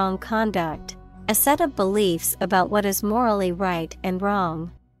and wrong conduct, a set of beliefs about what is morally right and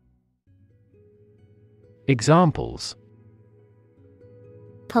wrong. Examples: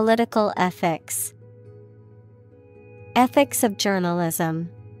 political ethics, ethics of journalism.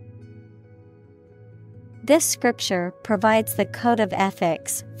 This scripture provides the code of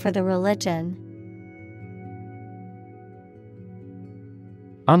ethics for the religion.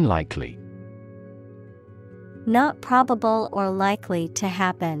 Unlikely. Not probable or likely to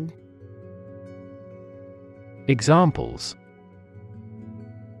happen. Examples: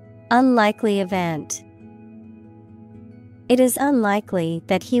 unlikely event. It is unlikely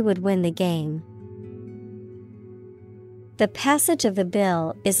that he would win the game. The passage of the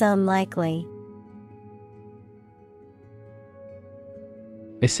bill is unlikely.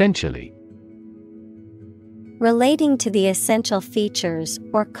 Essentially. Relating to the essential features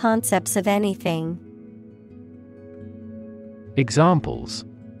or concepts of anything. Examples: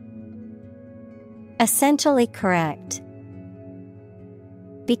 essentially correct.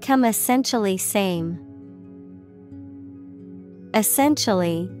 Become essentially same.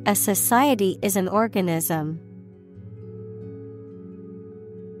 Essentially, a society is an organism.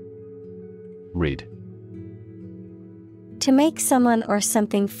 Rid. To make someone or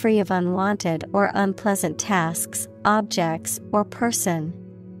something free of unwanted or unpleasant tasks, objects, or person.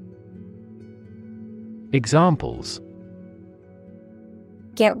 Examples: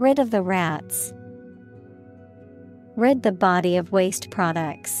 get rid of the rats. Rid the body of waste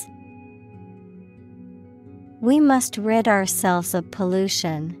products. We must rid ourselves of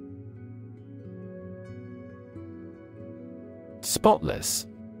pollution. Spotless.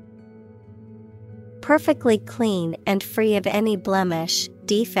 Perfectly clean and free of any blemish,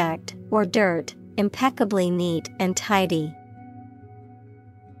 defect, or dirt, impeccably neat and tidy.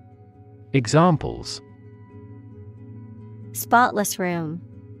 Examples: spotless room.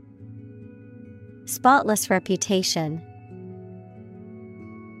 Spotless reputation.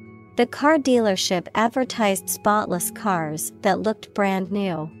 The car dealership advertised spotless cars that looked brand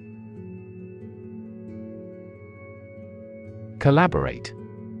new. Collaborate.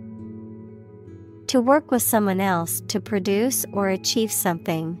 To work with someone else to produce or achieve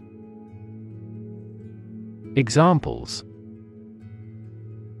something. Examples: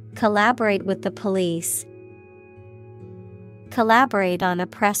 Collaborate with the police. Collaborate on a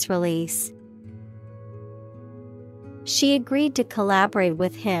press release. She agreed to collaborate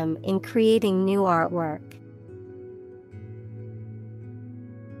with him in creating new artwork.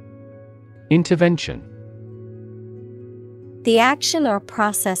 Intervention. The action or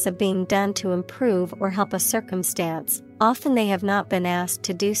process of being done to improve or help a circumstance, often they have not been asked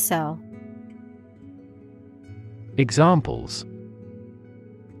to do so. Examples: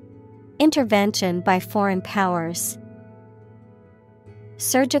 Intervention by foreign powers.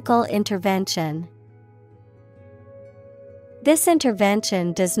 Surgical intervention. This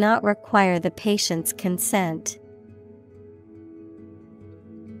intervention does not require the patient's consent.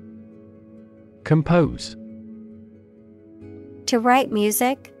 Compose. To write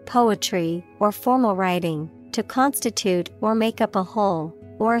music, poetry, or formal writing, to constitute or make up a whole,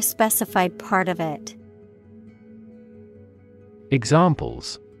 or a specified part of it.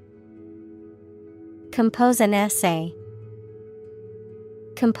 Examples: Compose an essay.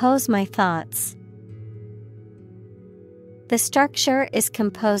 Compose my thoughts. The structure is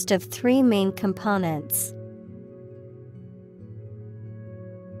composed of 3 main components.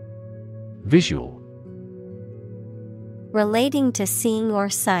 Visual. Relating to seeing or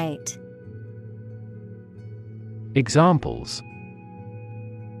sight. Examples: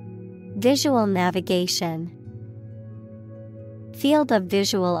 Visual navigation. Field of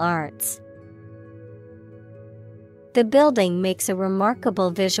visual arts. The building makes a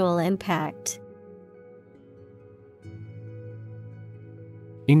remarkable visual impact.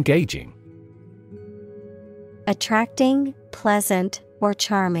 Engaging. Attracting, pleasant, or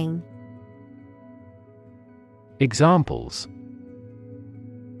charming. Examples: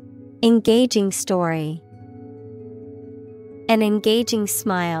 Engaging story. An engaging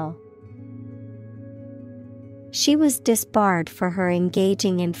smile. She was disbarred for her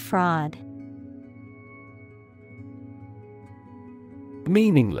engaging in fraud.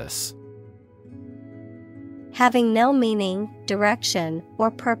 Meaningless. Having no meaning, direction,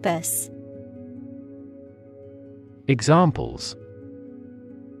 or purpose. Examples: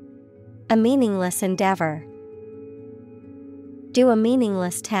 A meaningless endeavor. Do a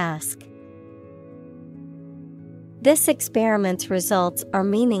meaningless task. This experiment's results are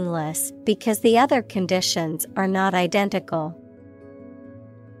meaningless because the other conditions are not identical.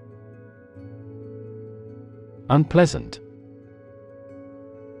 Unpleasant.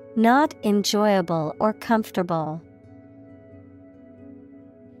 Not enjoyable or comfortable.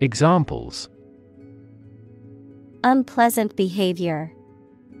 Examples: Unpleasant behavior.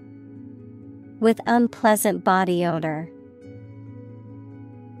 With unpleasant body odor.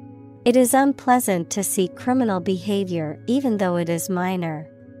 It is unpleasant to see criminal behavior even though it is minor.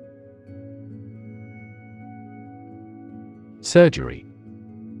 Surgery.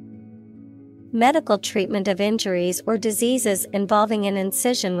 Medical treatment of injuries or diseases involving an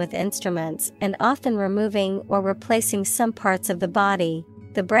incision with instruments and often removing or replacing some parts of the body,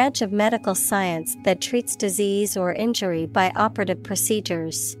 the branch of medical science that treats disease or injury by operative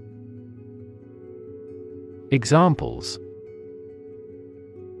procedures. Examples: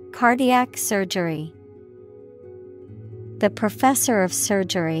 Cardiac surgery. The professor of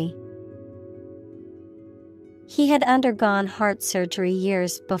surgery. He had undergone heart surgery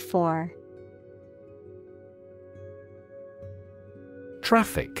years before.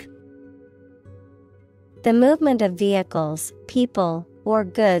 Traffic. The movement of vehicles, people, or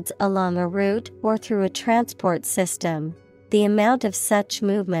goods along a route or through a transport system. The amount of such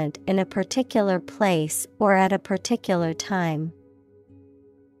movement in a particular place or at a particular time.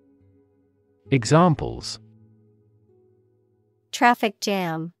 Examples: Traffic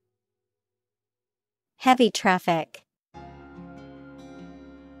jam. Heavy traffic.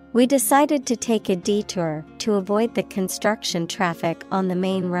 We decided to take a detour to avoid the construction traffic on the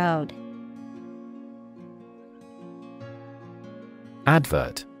main road.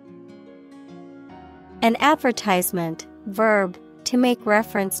 Advert. An advertisement, verb, to make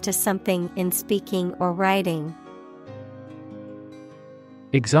reference to something in speaking or writing.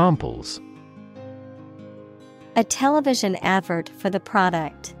 Examples: A television advert for the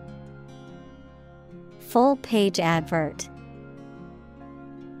product. Full page advert.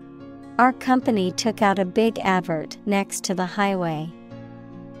 Our company took out a big advert next to the highway.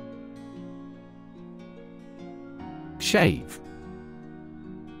 Shave.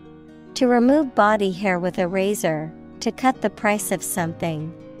 To remove body hair with a razor, to cut the price of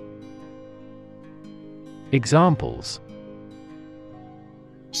something. Examples: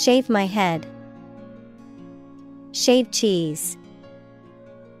 Shave my head. Shave cheese.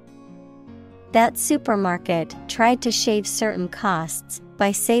 That supermarket tried to shave certain costs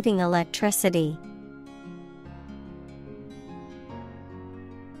by saving electricity.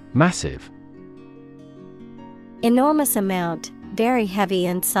 Massive. Enormous amount, very heavy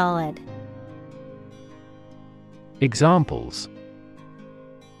and solid. Examples: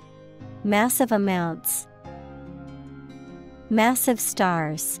 Massive amounts. Massive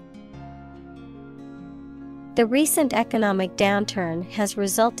stars. The recent economic downturn has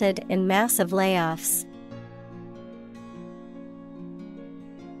resulted in massive layoffs.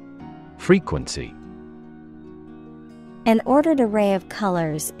 Frequency. An ordered array of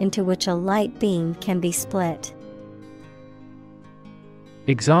colors into which a light beam can be split.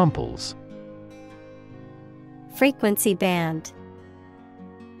 Examples: Frequency band.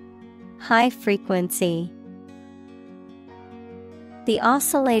 High frequency. The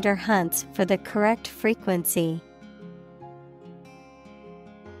oscillator hunts for the correct frequency.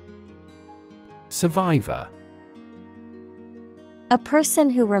 Survivor. A person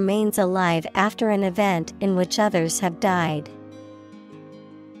who remains alive after an event in which others have died.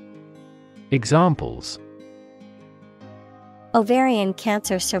 Examples: Ovarian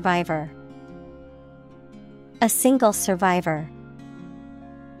cancer survivor. A single survivor.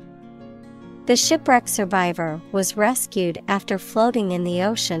 The shipwreck survivor was rescued after floating in the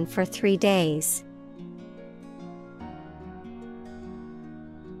ocean for 3 days.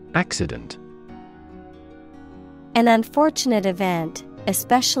 Accident. An unfortunate event,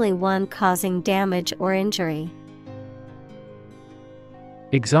 especially one causing damage or injury.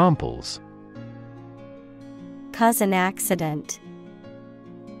 Examples: Cause an accident.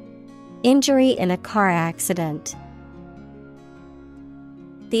 Injury in a car accident.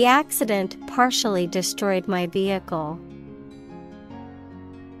 The accident partially destroyed my vehicle.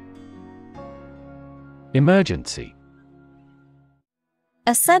 Emergency.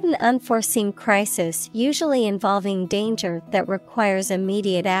 A sudden unforeseen crisis usually involving danger that requires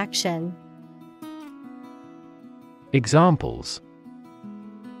immediate action. Examples: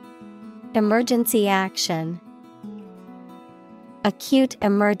 Emergency action. Acute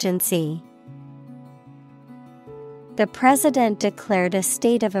emergency. The president declared a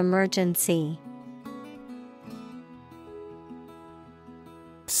state of emergency.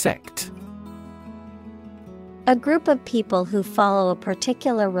 Sect. A group of people who follow a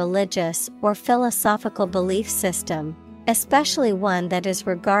particular religious or philosophical belief system, especially one that is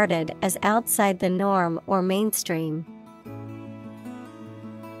regarded as outside the norm or mainstream.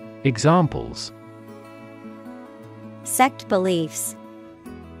 Examples: Sect beliefs.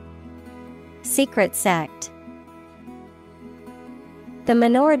 Secret sect. The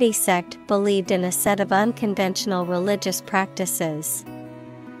minority sect believed in a set of unconventional religious practices.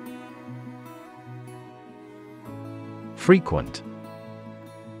 Frequent.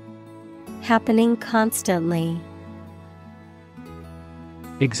 Happening constantly.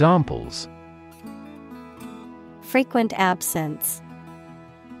 Examples: Frequent absence.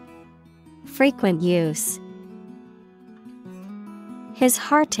 Frequent use. His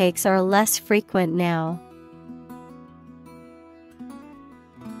heartaches are less frequent now.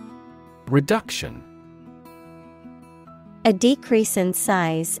 Reduction. A decrease in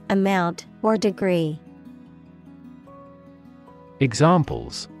size, amount, or degree.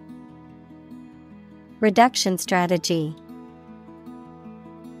 Examples: Reduction strategy.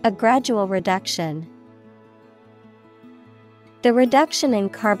 A gradual reduction. The reduction in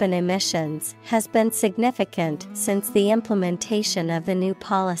carbon emissions has been significant since the implementation of the new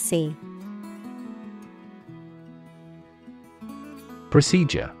policy.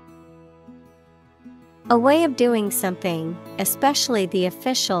 Procedure. A way of doing something, especially the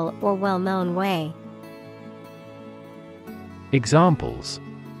official or well-known way. Examples: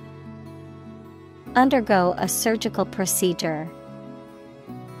 Undergo a surgical procedure.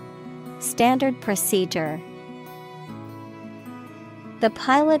 Standard procedure. The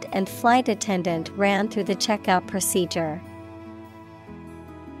pilot and flight attendant ran through the checkout procedure.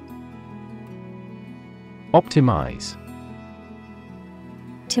 Optimize.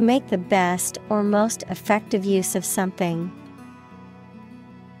 To make the best or most effective use of something.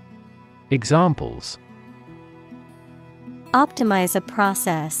 Examples: Optimize a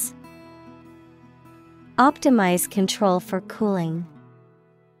process. Optimize control for cooling.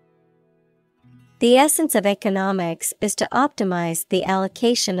 The essence of economics is to optimize the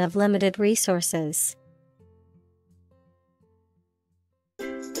allocation of limited resources.